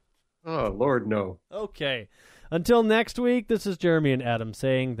this? Oh, Lord, no. Okay. Until next week, this is Jeremy and Adam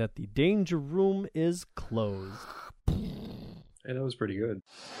saying that the Danger Room is closed. Hey, that was pretty good.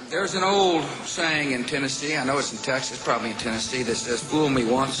 There's an old saying in Tennessee, I know it's in Texas, probably in Tennessee, that says, fool me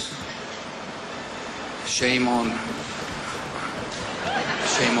once, shame on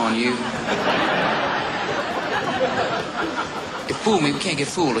you. If fool me, we can't get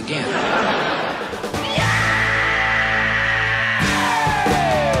fooled again.